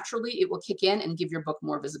 and naturally it will kick in and give your book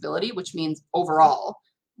more visibility, which means overall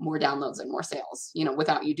more downloads and more sales,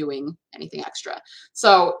 without you doing anything extra.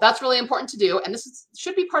 So that's really important to do. And this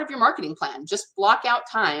should be part of your marketing plan. Just block out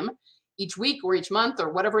time each week or each month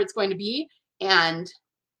or whatever it's going to be and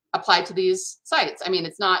apply to these sites. I mean,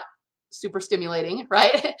 it's not super stimulating,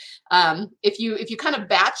 right? If you kind of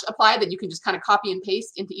batch apply, then you can just kind of copy and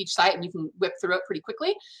paste into each site and you can whip through it pretty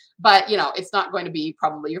quickly. But it's not going to be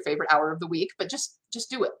probably your favorite hour of the week, but just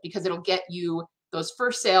do it, because it'll get you those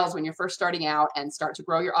first sales when you're first starting out and start to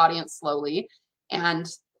grow your audience slowly, and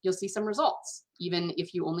you'll see some results, even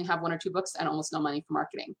if you only have 1 or 2 books and almost no money for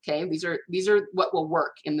marketing. Okay. These are what will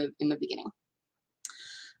work in the beginning.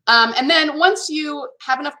 And then once you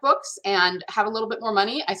have enough books and have a little bit more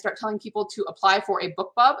money, I start telling people to apply for a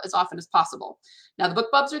BookBub as often as possible. Now, the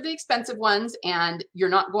BookBubs are the expensive ones, and you're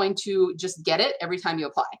not going to just get it every time you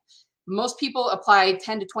apply. Most people apply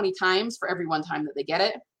 10 to 20 times for every one time that they get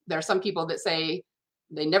it. There are some people that say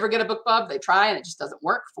they never get a BookBub, they try and it just doesn't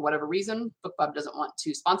work for whatever reason. BookBub doesn't want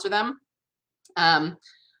to sponsor them.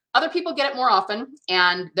 Other people get it more often,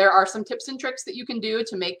 and there are some tips and tricks that you can do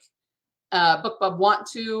to make BookBub want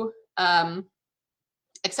to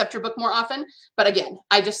accept your book more often. But again,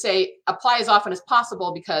 I just say apply as often as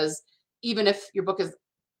possible, because even if your book is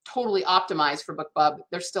totally optimized for BookBub,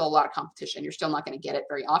 there's still a lot of competition. You're still not going to get it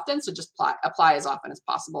very often. So just apply as often as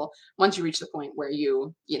possible once you reach the point where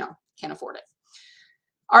you can afford it.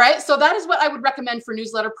 All right. So that is what I would recommend for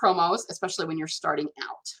newsletter promos, especially when you're starting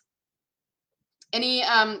out. Any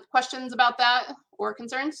questions about that or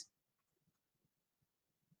concerns?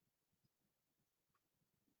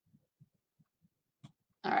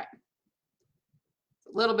 All right.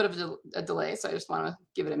 A little bit of a delay, so I just want to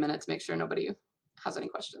give it a minute to make sure nobody has any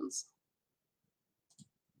questions.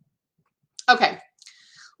 Okay,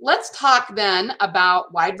 let's talk then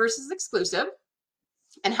about wide versus exclusive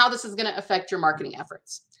and how this is going to affect your marketing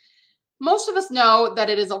efforts. Most of us know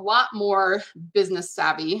that it is a lot more business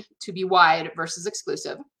savvy to be wide versus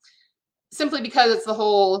exclusive, simply because it's the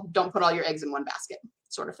whole don't put all your eggs in one basket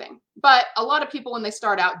sort of thing. But a lot of people, when they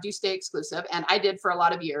start out, do stay exclusive, and I did for a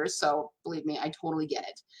lot of years, so believe me, I totally get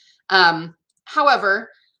it.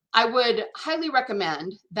 However, I would highly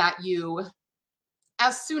recommend that you,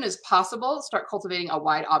 as soon as possible, start cultivating a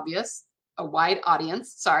wide audience,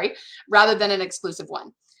 rather than an exclusive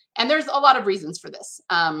one. And there's a lot of reasons for this.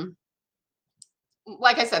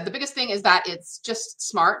 Like I said, the biggest thing is that it's just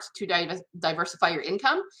smart to diversify your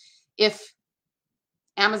income. If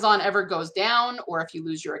Amazon ever goes down, or if you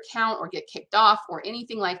lose your account or get kicked off or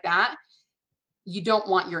anything like that, you don't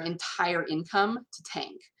want your entire income to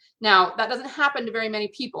tank. Now, that doesn't happen to very many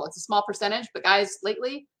people. It's a small percentage, but guys,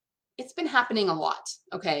 lately, it's been happening a lot,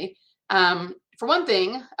 okay? For one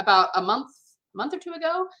thing, about a month or two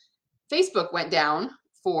ago, Facebook went down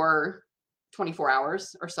for 24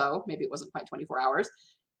 hours or so. Maybe it wasn't quite 24 hours.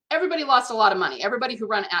 Everybody lost a lot of money. Everybody who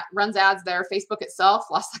runs ads there, Facebook itself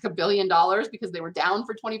lost like $1 billion because they were down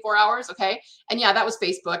for 24 hours, okay? And yeah, that was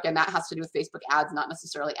Facebook, and that has to do with Facebook ads, not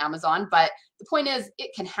necessarily Amazon. But the point is,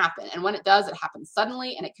 it can happen. And when it does, it happens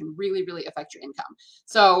suddenly, and it can really, really affect your income.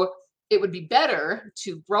 So it would be better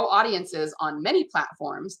to grow audiences on many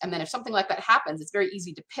platforms. And then if something like that happens, it's very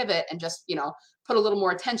easy to pivot and just, put a little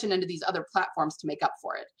more attention into these other platforms to make up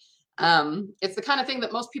for it. It's the kind of thing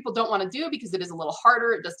that most people don't want to do because it is a little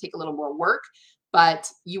harder. It does take a little more work, but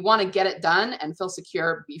you want to get it done and feel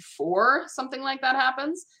secure before something like that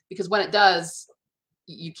happens, because when it does,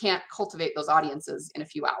 you can't cultivate those audiences in a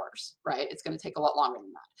few hours, right? It's going to take a lot longer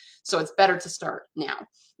than that. So it's better to start now.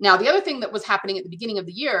 Now, the other thing that was happening at the beginning of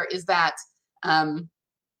the year is that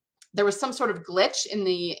there was some sort of glitch in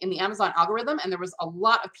the Amazon algorithm, and there was a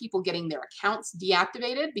lot of people getting their accounts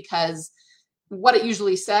deactivated because what it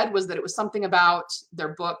usually said was that it was something about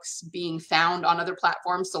their books being found on other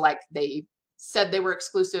platforms. So like they said they were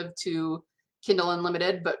exclusive to Kindle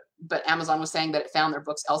Unlimited, but Amazon was saying that it found their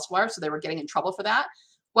books elsewhere. So they were getting in trouble for that.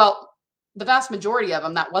 Well, the vast majority of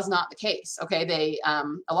them, that was not the case. Okay. They,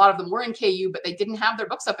 a lot of them were in KU, but they didn't have their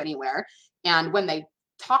books up anywhere. And when they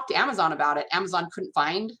talked to Amazon about it, Amazon couldn't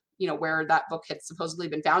find where that book had supposedly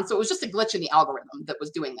been found. So it was just a glitch in the algorithm that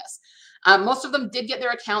was doing this. Most of them did get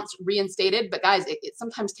their accounts reinstated, but guys, it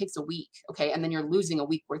sometimes takes a week, okay? And then you're losing a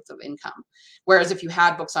week worth of income. Whereas if you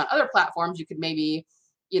had books on other platforms, you could maybe,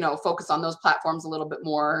 focus on those platforms a little bit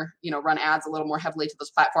more, run ads a little more heavily to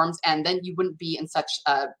those platforms, and then you wouldn't be in such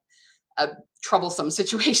a troublesome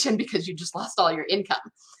situation because you just lost all your income.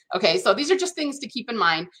 Okay, so these are just things to keep in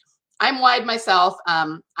mind. I'm wide myself.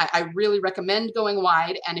 I really recommend going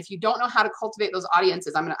wide. And if you don't know how to cultivate those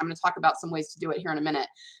audiences, I'm gonna talk about some ways to do it here in a minute.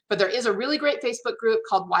 But there is a really great Facebook group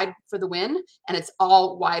called Wide for the Win, and it's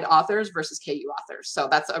all wide authors versus KU authors. So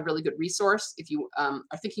that's a really good resource if you are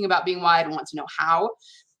thinking about being wide and want to know how.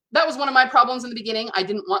 That was one of my problems in the beginning. I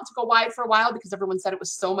didn't want to go wide for a while because everyone said it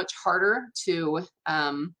was so much harder to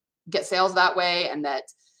get sales that way, and that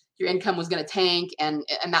your income was going to tank and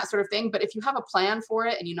that sort of thing. But if you have a plan for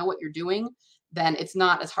it and you know what you're doing, then it's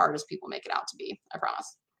not as hard as people make it out to be, I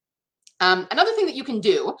promise. Another thing that you can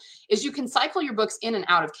do is you can cycle your books in and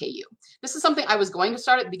out of KU. This is something I was going to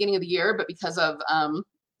start at the beginning of the year, but because of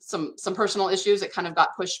some personal issues, it kind of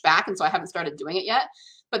got pushed back. And so I haven't started doing it yet.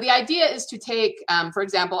 But the idea is to take, for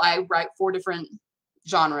example, I write 4 different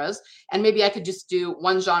genres, and maybe I could just do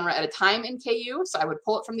one genre at a time in KU. So I would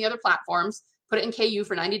pull it from the other platforms, put it in KU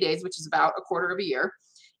for 90 days, which is about a quarter of a year.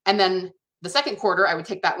 And then the second quarter, I would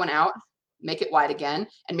take that one out, make it wide again,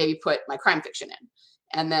 and maybe put my crime fiction in.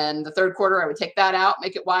 And then the third quarter, I would take that out,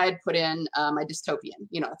 make it wide, put in my dystopian,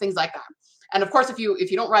 things like that. And of course, if you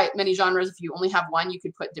don't write many genres, if you only have one, you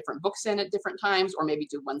could put different books in at different times, or maybe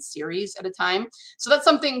do one series at a time. So that's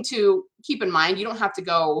something to keep in mind. You don't have to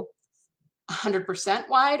go 100%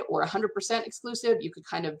 wide or 100% exclusive. You could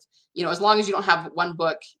kind of, as long as you don't have one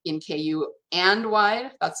book in KU and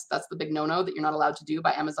wide, that's the big no-no that you're not allowed to do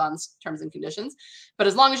by Amazon's terms and conditions. But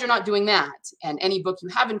as long as you're not doing that, and any book you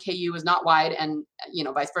have in KU is not wide, and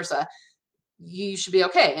vice versa, you should be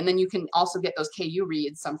okay. And then you can also get those KU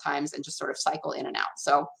reads sometimes and just sort of cycle in and out.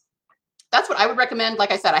 So that's what I would recommend.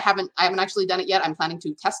 Like I said, I haven't actually done it yet. I'm planning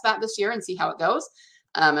to test that this year and see how it goes.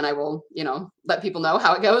 And I will, let people know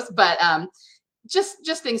how it goes. But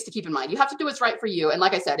just things to keep in mind. You have to do what's right for you. And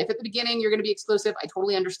like I said, if at the beginning you're going to be exclusive, I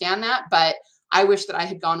totally understand that. But I wish that I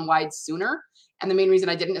had gone wide sooner. And the main reason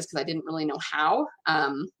I didn't is because I didn't really know how.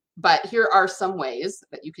 But here are some ways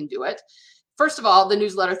that you can do it. First of all, the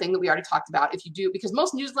newsletter thing that we already talked about, if you do, because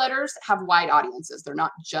most newsletters have wide audiences. They're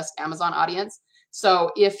not just Amazon audience.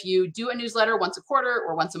 So if you do a newsletter once a quarter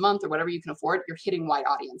or once a month or whatever you can afford, you're hitting wide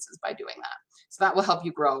audiences by doing that. So that will help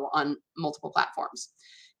you grow on multiple platforms.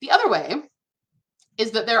 The other way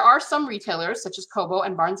is that there are some retailers such as Kobo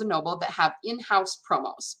and Barnes & Noble that have in-house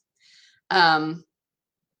promos.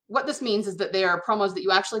 What this means is that they are promos that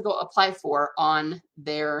you actually go apply for on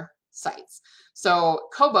their sites. So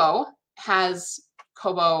Kobo has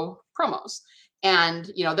Kobo promos,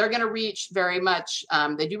 and they're going to reach very much,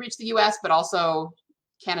 they do reach the US, but also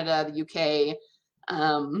Canada, the UK,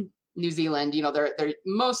 New Zealand. They're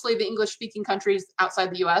mostly the English speaking countries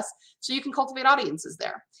outside the US, so you can cultivate audiences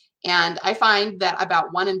there. And I find that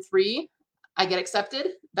about 1 in 3 I get accepted.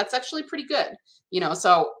 That's actually pretty good.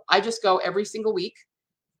 So I just go every single week,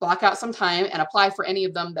 block out some time, and apply for any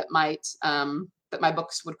of them that might that my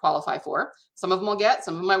books would qualify for. Some of them I'll get,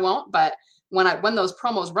 some of them I won't, but when those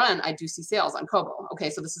promos run, I do see sales on Kobo. Okay,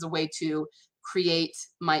 so this is a way to create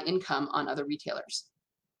my income on other retailers.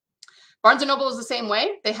 Barnes & Noble is the same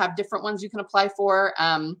way. They have different ones you can apply for.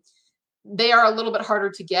 They are a little bit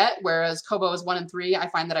harder to get, whereas Kobo is 1 in 3. I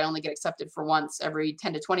find that I only get accepted for once every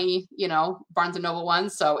 10 to 20, Barnes & Noble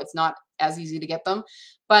ones, so it's not as easy to get them.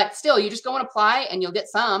 But still, you just go and apply and you'll get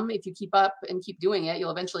some. If you keep up and keep doing it,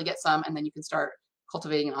 you'll eventually get some, and then you can start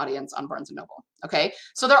cultivating an audience on Barnes & Noble. Okay,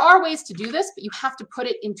 so there are ways to do this, but you have to put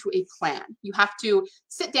it into a plan. You have to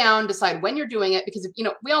sit down, decide when you're doing it, because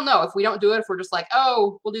we all know if we don't do it, if we're just like,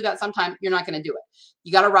 oh, we'll do that sometime, you're not going to do it.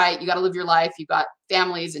 You got to write, you got to live your life, you've got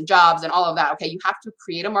families and jobs and all of that. Okay, you have to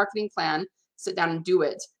create a marketing plan, sit down and do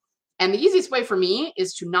it. And the easiest way for me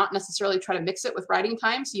is to not necessarily try to mix it with writing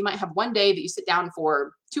time. So you might have one day that you sit down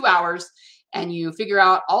for 2 hours and you figure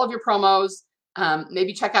out all of your promos.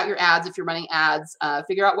 Maybe check out your ads if you're running ads,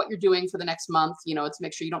 figure out what you're doing for the next month, to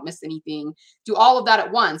make sure you don't miss anything. Do all of that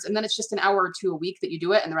at once. And then it's just an hour or 2 a week that you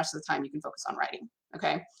do it. And the rest of the time you can focus on writing.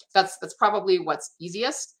 Okay. That's probably what's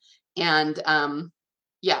easiest. And,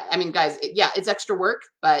 yeah, I mean, guys, it's extra work,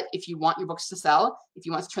 but if you want your books to sell, if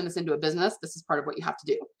you want to turn this into a business, this is part of what you have to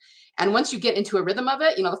do. And once you get into a rhythm of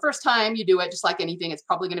it, the first time you do it, just like anything, it's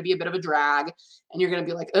probably going to be a bit of a drag and you're going to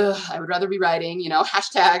be like, ugh, I would rather be writing,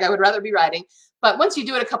 hashtag, I would rather be writing. But once you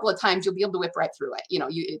do it a couple of times, you'll be able to whip right through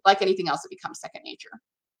it. Like anything else, it becomes second nature.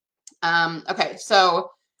 Okay,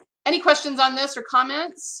 so any questions on this or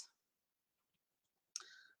comments?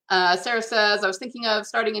 Sarah says, I was thinking of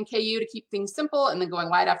starting in KU to keep things simple and then going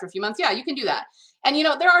wide after a few months. Yeah, you can do that. And,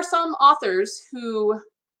 there are some authors who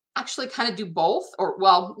actually kind of do both, or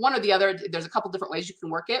well, one or the other. There's a couple different ways you can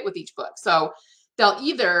work it with each book. So they'll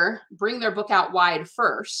either bring their book out wide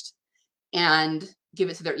first and give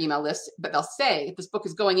it to their email list, but they'll say this book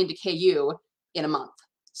is going into KU in a month.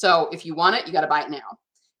 So if you want it, you got to buy it now.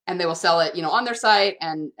 And they will sell it, on their site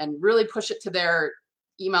and really push it to their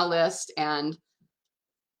email list and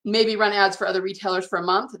maybe run ads for other retailers for a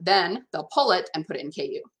month. Then they'll pull it and put it in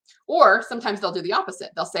KU. Or sometimes they'll do the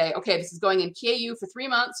opposite. They'll say, okay, this is going in KU for 3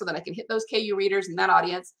 months so that I can hit those KU readers and that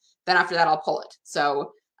audience. Then after that, I'll pull it.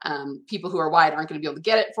 So people who are wide aren't going to be able to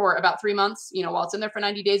get it for about 3 months, while it's in there for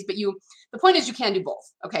 90 days. But the point is you can do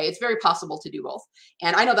both. Okay, it's very possible to do both.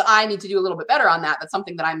 And I know that I need to do a little bit better on that. That's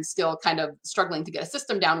something that I'm still kind of struggling to get a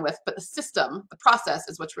system down with. But the system, the process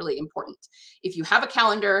is what's really important. If you have a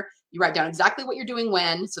calendar, you write down exactly what you're doing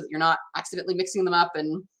when, so that you're not accidentally mixing them up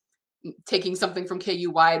and taking something from KU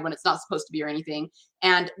wide when it's not supposed to be or anything.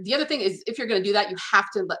 And the other thing is, if you're going to do that, you have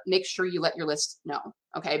to make sure you let your list know,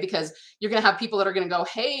 okay? Because you're going to have people that are going to go,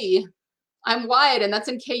 hey, I'm wide and that's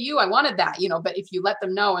in KU. I wanted that, but if you let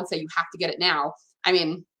them know and say you have to get it now, I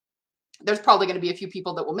mean, there's probably going to be a few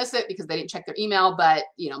people that will miss it because they didn't check their email, but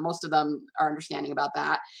most of them are understanding about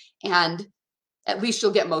that. And at least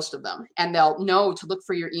you'll get most of them and they'll know to look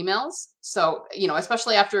for your emails. So,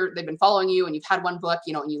 especially after they've been following you and you've had one book,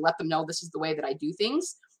 and you let them know this is the way that I do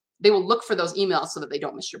things, they will look for those emails so that they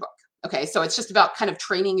don't miss your book. Okay. So it's just about kind of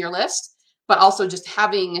training your list, but also just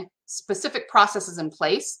having specific processes in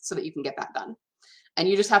place so that you can get that done. And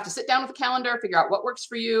you just have to sit down with a calendar, figure out what works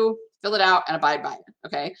for you, fill it out and abide by it.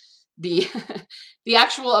 Okay. The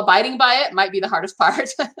actual abiding by it might be the hardest part,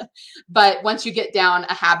 but once you get down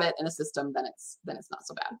a habit and a system, then it's not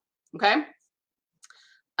so bad. Okay.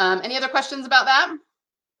 Any other questions about that?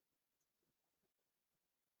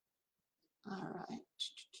 All right.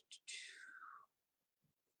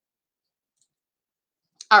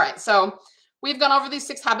 All right. So we've gone over these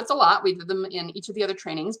 6 habits a lot. We did them in each of the other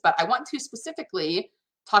trainings, but I want to specifically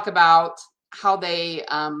talk about how they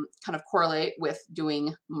kind of correlate with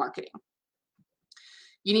doing marketing.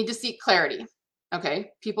 You need to seek clarity.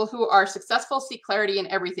 Okay. People who are successful seek clarity in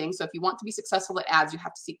everything. So if you want to be successful at ads, you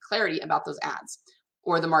have to seek clarity about those ads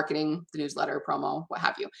or the marketing, the newsletter, promo, what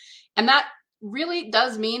have you. And that really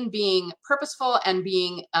does mean being purposeful and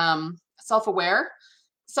being self-aware.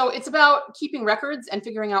 So it's about keeping records and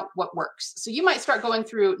figuring out what works. So you might start going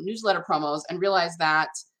through newsletter promos and realize that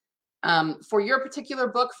for your particular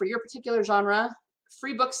book, for your particular genre,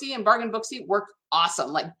 Free Booksy and Bargain Booksy work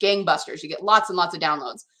awesome, like gangbusters. You get lots and lots of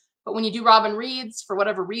downloads. But when you do Robin Reads, for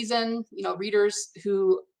whatever reason, readers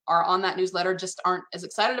who are on that newsletter just aren't as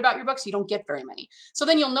excited about your books, you don't get very many. So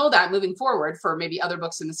then you'll know that moving forward for maybe other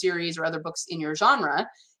books in the series or other books in your genre,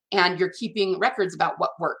 and you're keeping records about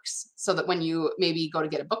what works so that when you maybe go to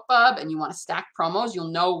get a BookBub and you want to stack promos,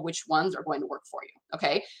 you'll know which ones are going to work for you.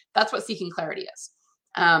 Okay. That's what seeking clarity is.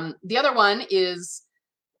 The other one is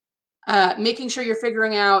making sure you're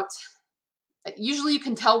figuring out Usually you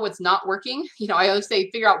can tell what's not working. I always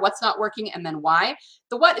say figure out what's not working and then why.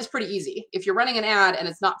 The what is pretty easy. If you're running an ad and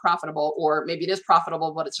it's not profitable, or maybe it is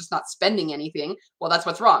profitable, but it's just not spending anything, well, that's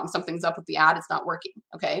what's wrong. Something's up with the ad. It's not working.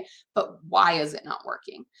 Okay. But why is it not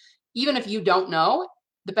working? Even if you don't know,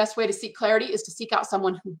 the best way to seek clarity is to seek out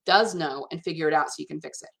someone who does know and figure it out so you can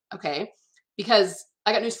fix it. Okay. Because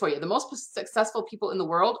I got news for you. The most successful people in the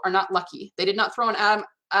world are not lucky. They did not throw an ad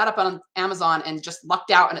up on Amazon and just lucked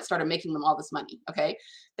out and it started making them all this money. Okay.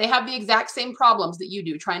 They have the exact same problems that you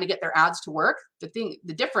do trying to get their ads to work. The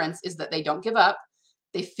difference is that they don't give up.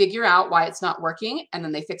 They figure out why it's not working and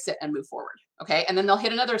then they fix it and move forward. Okay. And then they'll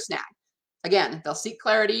hit another snag. Again, they'll seek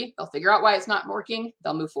clarity. They'll figure out why it's not working.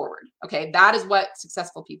 They'll move forward. Okay. That is what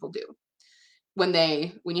successful people do. When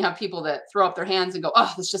you have people that throw up their hands and go,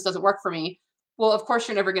 oh, this just doesn't work for me. Well, of course,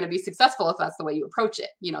 you're never going to be successful if that's the way you approach it.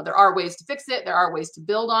 There are ways to fix it. There are ways to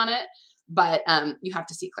build on it, but you have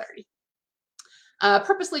to seek clarity.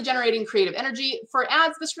 Purposely generating creative energy. For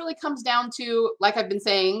ads, this really comes down to, like I've been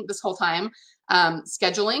saying this whole time,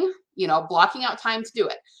 scheduling, blocking out time to do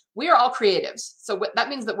it. We are all creatives. So that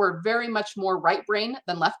means that we're very much more right brain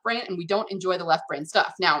than left brain, and we don't enjoy the left brain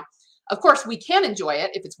stuff. Now, of course, we can enjoy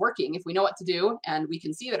it if it's working, if we know what to do and we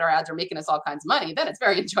can see that our ads are making us all kinds of money, then it's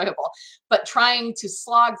very enjoyable. But trying to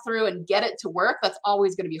slog through and get it to work, that's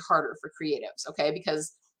always going to be harder for creatives, okay?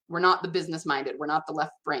 Because we're not the business minded, we're not the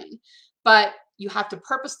left brain. But you have to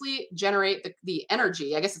purposely generate the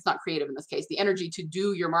energy, I guess it's not creative in this case, the energy to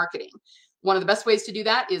do your marketing. One of the best ways to do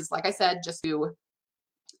that is, like I said, just to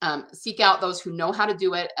seek out those who know how to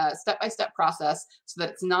do it, step-by-step process so that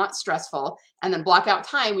it's not stressful, and then block out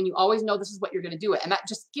time when you always know this is what you're going to do it. And that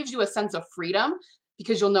just gives you a sense of freedom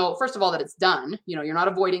because you'll know, first of all, that it's done. You're not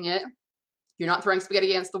avoiding it. You're not throwing spaghetti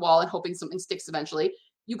against the wall and hoping something sticks eventually.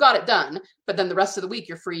 You got it done, but then the rest of the week,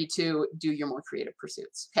 you're free to do your more creative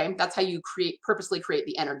pursuits. Okay. That's how you purposely create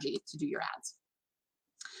the energy to do your ads.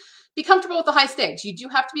 Be comfortable with the high stakes. You do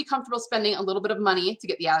have to be comfortable spending a little bit of money to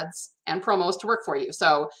get the ads and promos to work for you.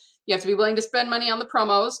 So you have to be willing to spend money on the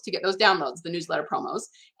promos to get those downloads, the newsletter promos.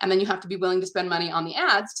 And then you have to be willing to spend money on the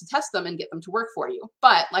ads to test them and get them to work for you.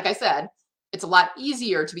 But like I said, it's a lot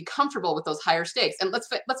easier to be comfortable with those higher stakes. And let's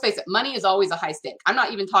face it, money is always a high stake. I'm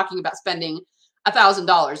not even talking about spending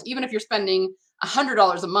 $1,000. Even if you're spending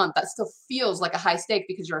 $100 a month, that still feels like a high stake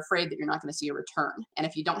because you're afraid that you're not going to see a return. And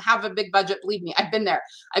if you don't have a big budget, believe me, I've been there.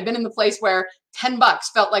 I've been in the place where $10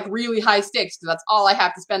 felt like really high stakes because that's all I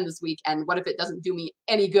have to spend this week. And what if it doesn't do me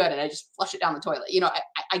any good and I just flush it down the toilet?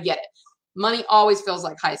 I get it. Money always feels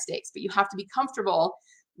like high stakes, but you have to be comfortable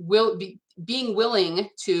being willing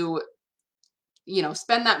to,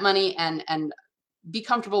 spend that money and be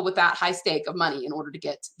comfortable with that high stake of money in order to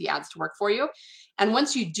get the ads to work for you. And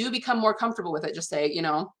once you do become more comfortable with it, just say,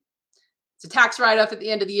 it's a tax write-off at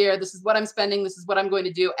the end of the year. This is what I'm spending. This is what I'm going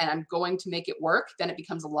to do. And I'm going to make it work. Then it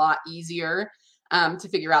becomes a lot easier to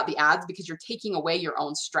figure out the ads because you're taking away your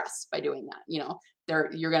own stress by doing that.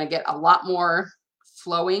 You're going to get a lot more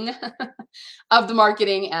flowing of the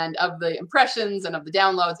marketing and of the impressions and of the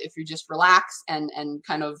downloads if you just relax and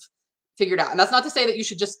kind of figure it out. And that's not to say that you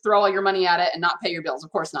should just throw all your money at it and not pay your bills.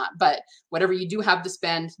 Of course not. But whatever you do have to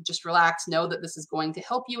spend, just relax. Know that this is going to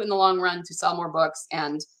help you in the long run to sell more books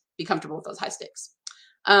and be comfortable with those high stakes.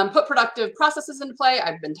 Put productive processes into play.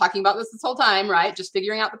 I've been talking about this whole time, right? Just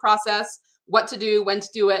figuring out the process, what to do, when to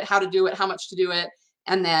do it, how much to do it.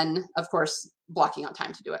 And then, of course, blocking out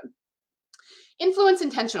time to do it. Influence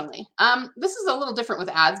intentionally. This is a little different with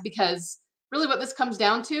ads because really what this comes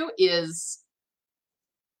down to is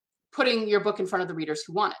putting your book in front of the readers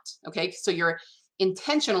who want it. Okay. So you're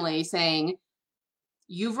intentionally saying,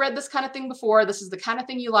 you've read this kind of thing before. This is the kind of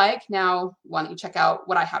thing you like. Now, why don't you check out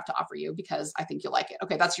what I have to offer you because I think you'll like it.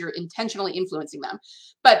 Okay. That's you're intentionally influencing them.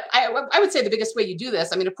 But I would say the biggest way you do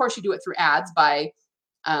this, of course you do it through ads by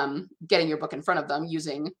getting your book in front of them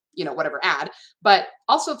using, whatever ad, but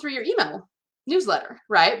also through your email newsletter,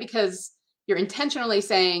 right? Because you're intentionally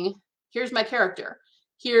saying, here's my character.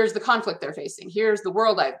 Here's the conflict they're facing. Here's the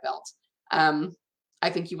world I've built. I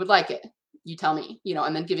think you would like it. You tell me,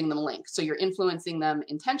 and then giving them a link. So you're influencing them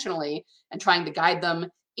intentionally and trying to guide them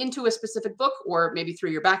into a specific book or maybe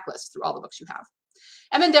through your backlist, through all the books you have.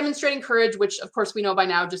 And then demonstrating courage, which of course we know by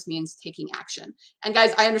now just means taking action. And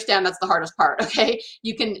guys, I understand that's the hardest part, okay?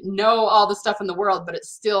 You can know all the stuff in the world, but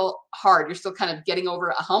it's still hard. You're still kind of getting over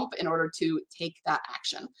a hump in order to take that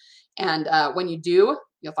action. And when you do,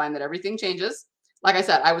 you'll find that everything changes. Like I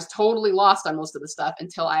said, I was totally lost on most of the stuff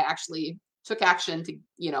until I actually took action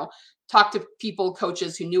to, talk to people,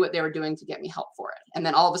 coaches who knew what they were doing to get me help for it. And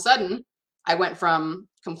then all of a sudden, I went from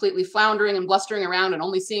completely floundering and blustering around and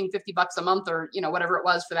only seeing $50 a month or, whatever it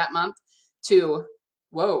was for that month to,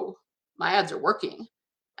 whoa, my ads are working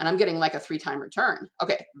and I'm getting like a 3-time return.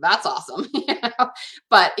 Okay, that's awesome.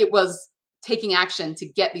 But it was taking action to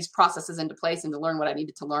get these processes into place and to learn what I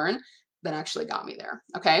needed to learn that actually got me there.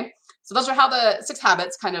 Okay, so those are how the 6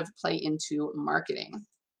 habits kind of play into marketing.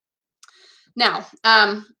 Now,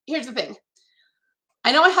 here's the thing.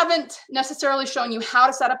 I know I haven't necessarily shown you how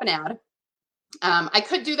to set up an ad. I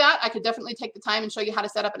could do that. I could definitely take the time and show you how to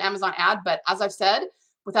set up an Amazon ad. But as I've said,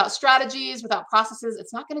 without strategies, without processes,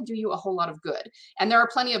 it's not going to do you a whole lot of good. And there are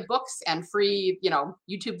plenty of books and free,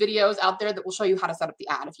 YouTube videos out there that will show you how to set up the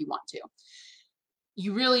ad if you want to.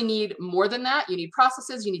 You really need more than that. You need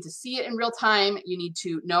processes. You need to see it in real time. You need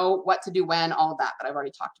to know what to do when, all of that I've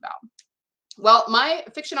already talked about. Well, my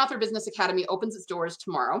Fiction Author Business Academy opens its doors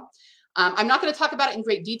tomorrow. I'm not going to talk about it in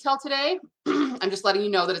great detail today. I'm just letting you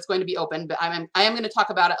know that it's going to be open, but I am going to talk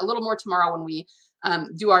about it a little more tomorrow when we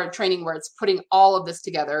do our training where it's putting all of this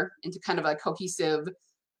together into kind of a cohesive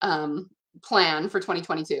plan for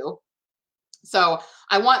 2022. So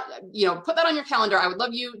I want, put that on your calendar. I would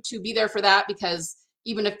love you to be there for that, because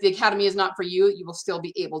even if the academy is not for you, you will still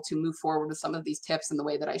be able to move forward with some of these tips and the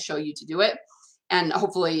way that I show you to do it. And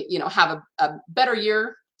hopefully, have a better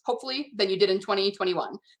year, hopefully, than you did in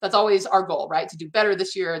 2021. That's always our goal, right? To do better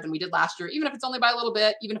this year than we did last year, even if it's only by a little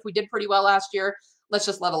bit, even if we did pretty well last year, let's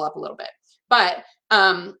just level up a little bit. But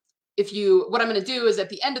what I'm going to do is at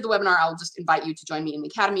the end of the webinar, I'll just invite you to join me in the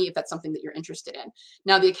academy if that's something that you're interested in.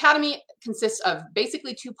 Now, the academy consists of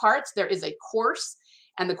basically 2 parts. There is a course,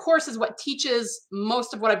 and the course is what teaches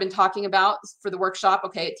most of what I've been talking about for the workshop.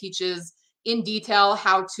 Okay, it teaches in detail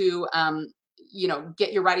how to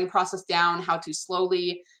get your writing process down, how to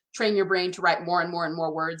slowly train your brain to write more and more and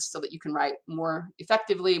more words so that you can write more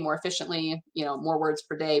effectively, more efficiently, more words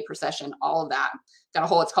per day, per session, all of that.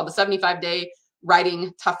 It's called the 75-day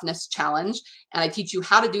writing toughness challenge. And I teach you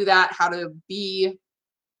how to do that, how to be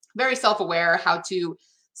very self-aware, how to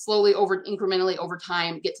slowly incrementally over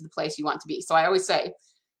time, get to the place you want to be. So I always say,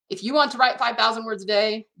 if you want to write 5,000 words a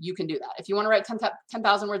day, you can do that. If you want to write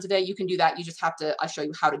 10,000 words a day, you can do that. You just have to, I show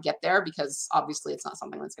you how to get there, because obviously it's not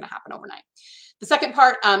something that's going to happen overnight. The second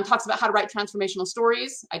part talks about how to write transformational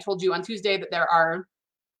stories. I told you on Tuesday that there are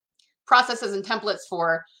processes and templates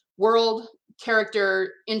for world,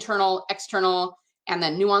 character, internal, external, and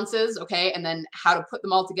then nuances, okay? And then how to put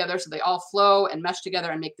them all together so they all flow and mesh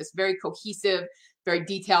together and make this very cohesive, very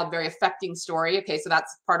detailed, very affecting story. Okay, so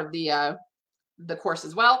that's part of the course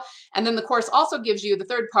as well. And then the course also gives you the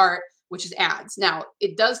third part, which is ads. Now,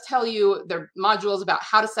 it does tell you there are modules about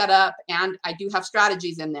how to set up, and I do have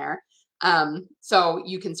strategies in there. So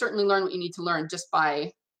you can certainly learn what you need to learn just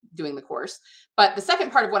by doing the course. But the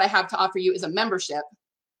second part of what I have to offer you is a membership.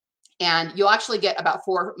 And you'll actually get about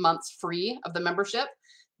 4 months free of the membership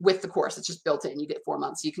with the course. It's just built in. You get 4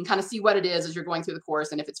 months. So you can kind of see what it is as you're going through the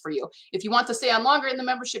course and if it's for you. If you want to stay on longer in the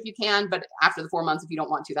membership, you can, but after the 4 months, if you don't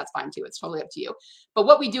want to, that's fine too. It's totally up to you. But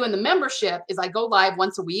what we do in the membership is I go live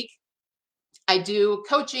once a week. I do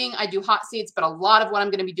coaching, I do hot seats, but a lot of what I'm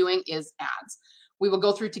going to be doing is ads. We will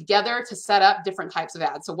go through together to set up different types of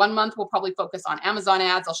ads. So 1 month, we'll probably focus on Amazon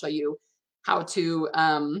ads. I'll show you how to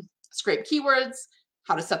scrape keywords,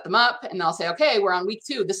 how to set them up, and then I'll say, okay, we're on week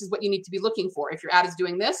 2. This is what you need to be looking for. If your ad is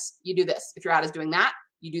doing this, you do this. If your ad is doing that,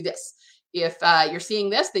 you do this. If you're seeing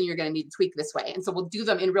this, then you're going to need to tweak this way. And so we'll do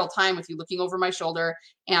them in real time with you looking over my shoulder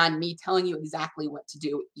and me telling you exactly what to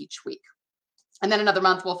do each week. And then another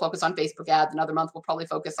month, we'll focus on Facebook ads. Another month, we'll probably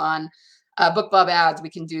focus on BookBub ads. We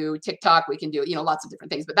can do TikTok. We can do, lots of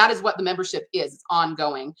different things. But that is what the membership is. It's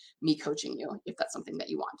ongoing, me coaching you, if that's something that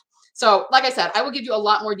you want. So like I said, I will give you a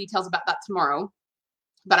lot more details about that tomorrow.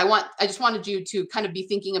 But I just wanted you to kind of be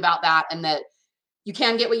thinking about that, and that you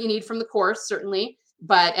can get what you need from the course, certainly,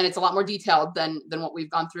 and it's a lot more detailed than what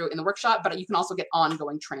we've gone through in the workshop, but you can also get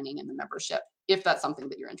ongoing training in the membership if that's something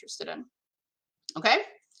that you're interested in. Okay?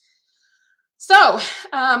 So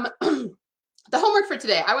the homework for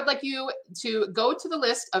today, I would like you to go to the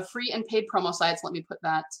list of free and paid promo sites. Let me put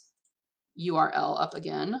that URL up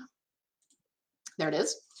again. There it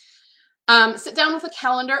is. Sit down with a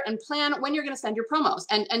calendar and plan when you're going to send your promos,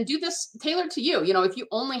 and do this tailored to you. If you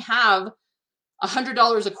only have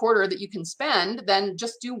 $100 a quarter that you can spend, then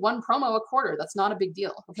just do 1 promo a quarter. That's not a big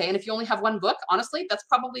deal. Okay. And if you only have 1 book, honestly, that's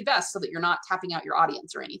probably best so that you're not tapping out your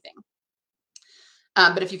audience or anything.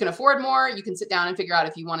 But if you can afford more, you can sit down and figure out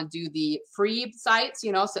if you want to do the free sites,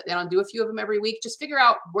 sit down and do a few of them every week. Just figure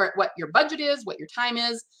out what your budget is, what your time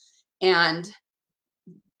is, and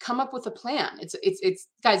come up with a plan. It's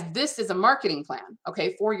guys, this is a marketing plan,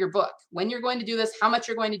 okay, for your book. When you're going to do this, how much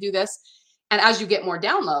you're going to do this, And as you get more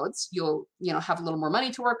downloads, you'll, have a little more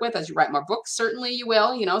money to work with. As you write more books, certainly you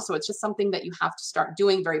will, so it's just something that you have to start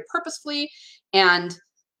doing very purposefully and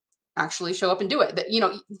actually show up and do it. That,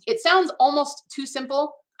 it sounds almost too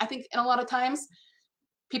simple. I think in a lot of times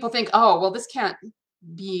people think, oh, well, this can't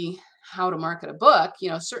be how to market a book.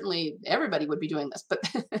 Certainly everybody would be doing this, but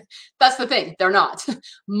that's the thing. They're not.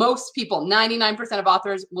 Most people, 99% of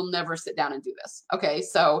authors will never sit down and do this. Okay.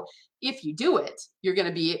 So if you do it, you're going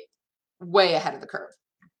to be way ahead of the curve.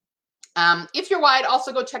 If you're wide,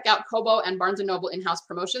 also go check out Kobo and Barnes & Noble in-house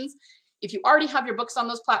promotions. If you already have your books on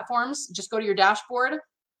those platforms, just go to your dashboard.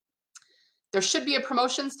 There should be a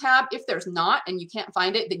promotions tab. If there's not, and you can't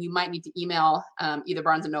find it, then you might need to email either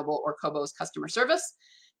Barnes & Noble or Kobo's customer service.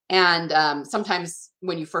 And sometimes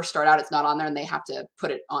when you first start out, it's not on there and they have to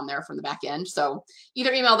put it on there from the back end. So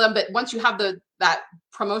either email them, but once you have that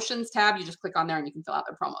promotions tab, you just click on there and you can fill out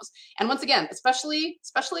their promos. And once again, especially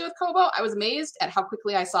with Kobo, I was amazed at how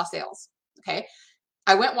quickly I saw sales. Okay.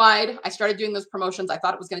 I went wide. I started doing those promotions. I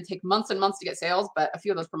thought it was going to take months and months to get sales, but a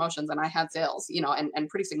few of those promotions and I had sales, and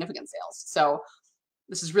pretty significant sales. So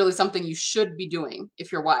this is really something you should be doing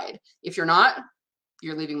if you're wide. If you're not,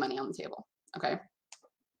 you're leaving money on the table. Okay.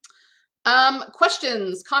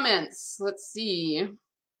 Questions, comments. Let's see.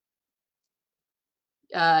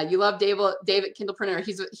 You love Dave at Kindlepreneur.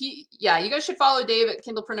 Yeah, you guys should follow Dave at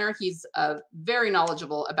Kindlepreneur. He's very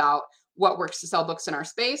knowledgeable about what works to sell books in our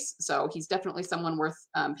space. So he's definitely someone worth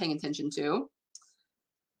paying attention to.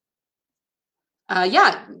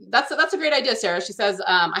 Yeah, that's a great idea, Sarah. She says,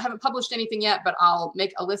 I haven't published anything yet, but I'll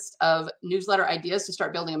make a list of newsletter ideas to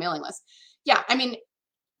start building a mailing list. Yeah, I mean,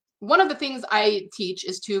 one of the things I teach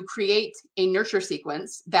is to create a nurture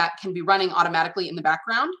sequence that can be running automatically in the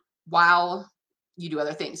background while you do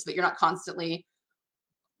other things, so that you're not constantly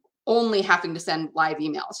only having to send live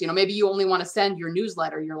emails. Maybe you only want to send your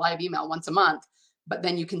newsletter, your live email once a month, but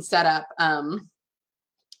then you can set up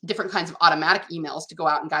different kinds of automatic emails to go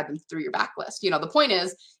out and guide them through your backlist. The point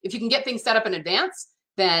is, if you can get things set up in advance,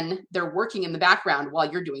 then they're working in the background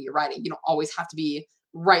while you're doing your writing. You don't always have to be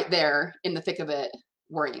right there in the thick of it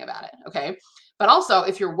worrying about it. Okay. But also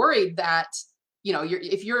if you're worried that,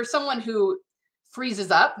 if you're someone who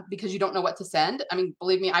freezes up because you don't know what to send. I mean,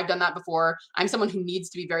 believe me, I've done that before. I'm someone who needs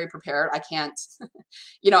to be very prepared. I can't,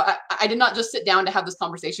 I did not just sit down to have this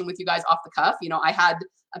conversation with you guys off the cuff. I had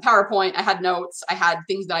a PowerPoint, I had notes, I had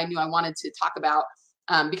things that I knew I wanted to talk about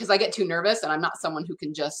because I get too nervous and I'm not someone who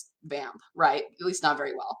can just vamp, right? At least not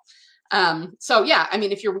very well. So yeah, I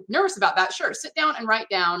mean, if you're nervous about that, sure, sit down and write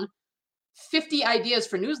down 50 ideas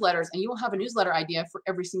for newsletters and you will have a newsletter idea for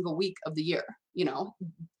every single week of the year.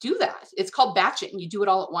 Do that. It's called batching. You do it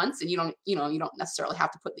all at once and you don't necessarily have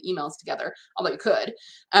to put the emails together, although you could.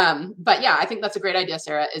 But yeah, I think that's a great idea,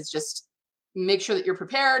 Sarah, is just make sure that you're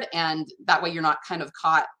prepared and that way you're not kind of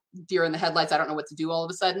caught deer in the headlights. I don't know what to do all of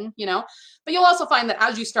a sudden, but you'll also find that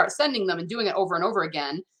as you start sending them and doing it over and over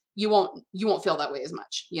again, you won't feel that way as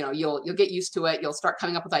much. You'll get used to it. You'll start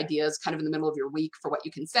coming up with ideas kind of in the middle of your week for what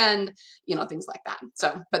you can send, things like that.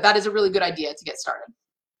 So, but that is a really good idea to get started.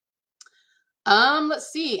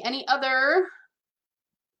 Let's see, any other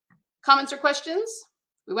comments or questions?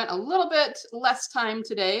 We went a little bit less time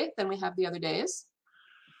today than we have the other days.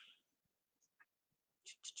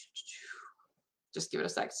 Just give it a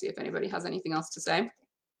sec to see if anybody has anything else to say.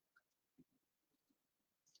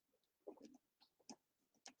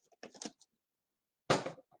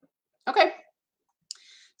 Okay.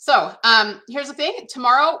 So here's the thing.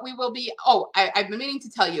 Tomorrow we will be, I've been meaning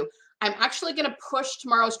to tell you, I'm actually going to push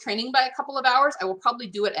tomorrow's training by a couple of hours. I will probably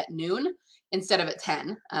do it at noon instead of at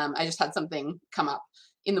 10. I just had something come up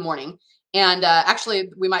in the morning. And actually,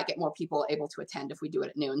 we might get more people able to attend if we do it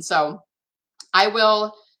at noon. So I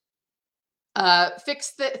will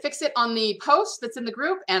fix it on the post that's in the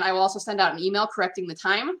group. And I will also send out an email correcting the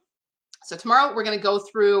time. So tomorrow we're going to go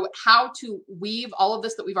through how to weave all of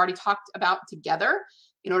this that we've already talked about together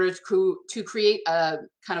in order to create a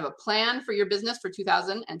kind of a plan for your business for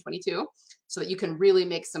 2022 so that you can really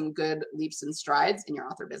make some good leaps and strides in your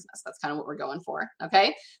author business. That's kind of what we're going for.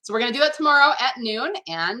 Okay. So we're going to do that tomorrow at noon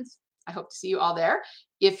and I hope to see you all there.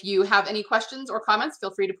 If you have any questions or comments,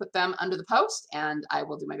 feel free to put them under the post and I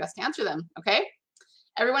will do my best to answer them. Okay.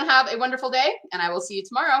 Everyone have a wonderful day and I will see you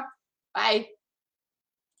tomorrow. Bye.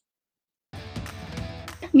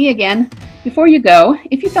 Me again. Before you go,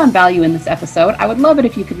 if you found value in this episode, I would love it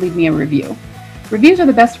if you could leave me a review. Reviews are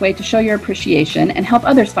the best way to show your appreciation and help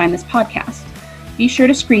others find this podcast. Be sure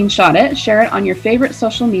to screenshot it, share it on your favorite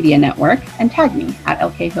social media network, and tag me at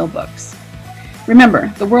LK Hill Books. Remember,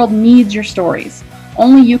 the world needs your stories.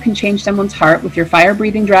 only you can change someone's heart with your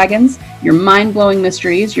fire-breathing dragons, your mind-blowing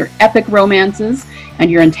mysteries, your epic romances,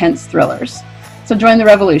 and your intense thrillers. So join the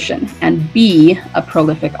revolution and be a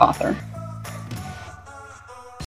prolific author.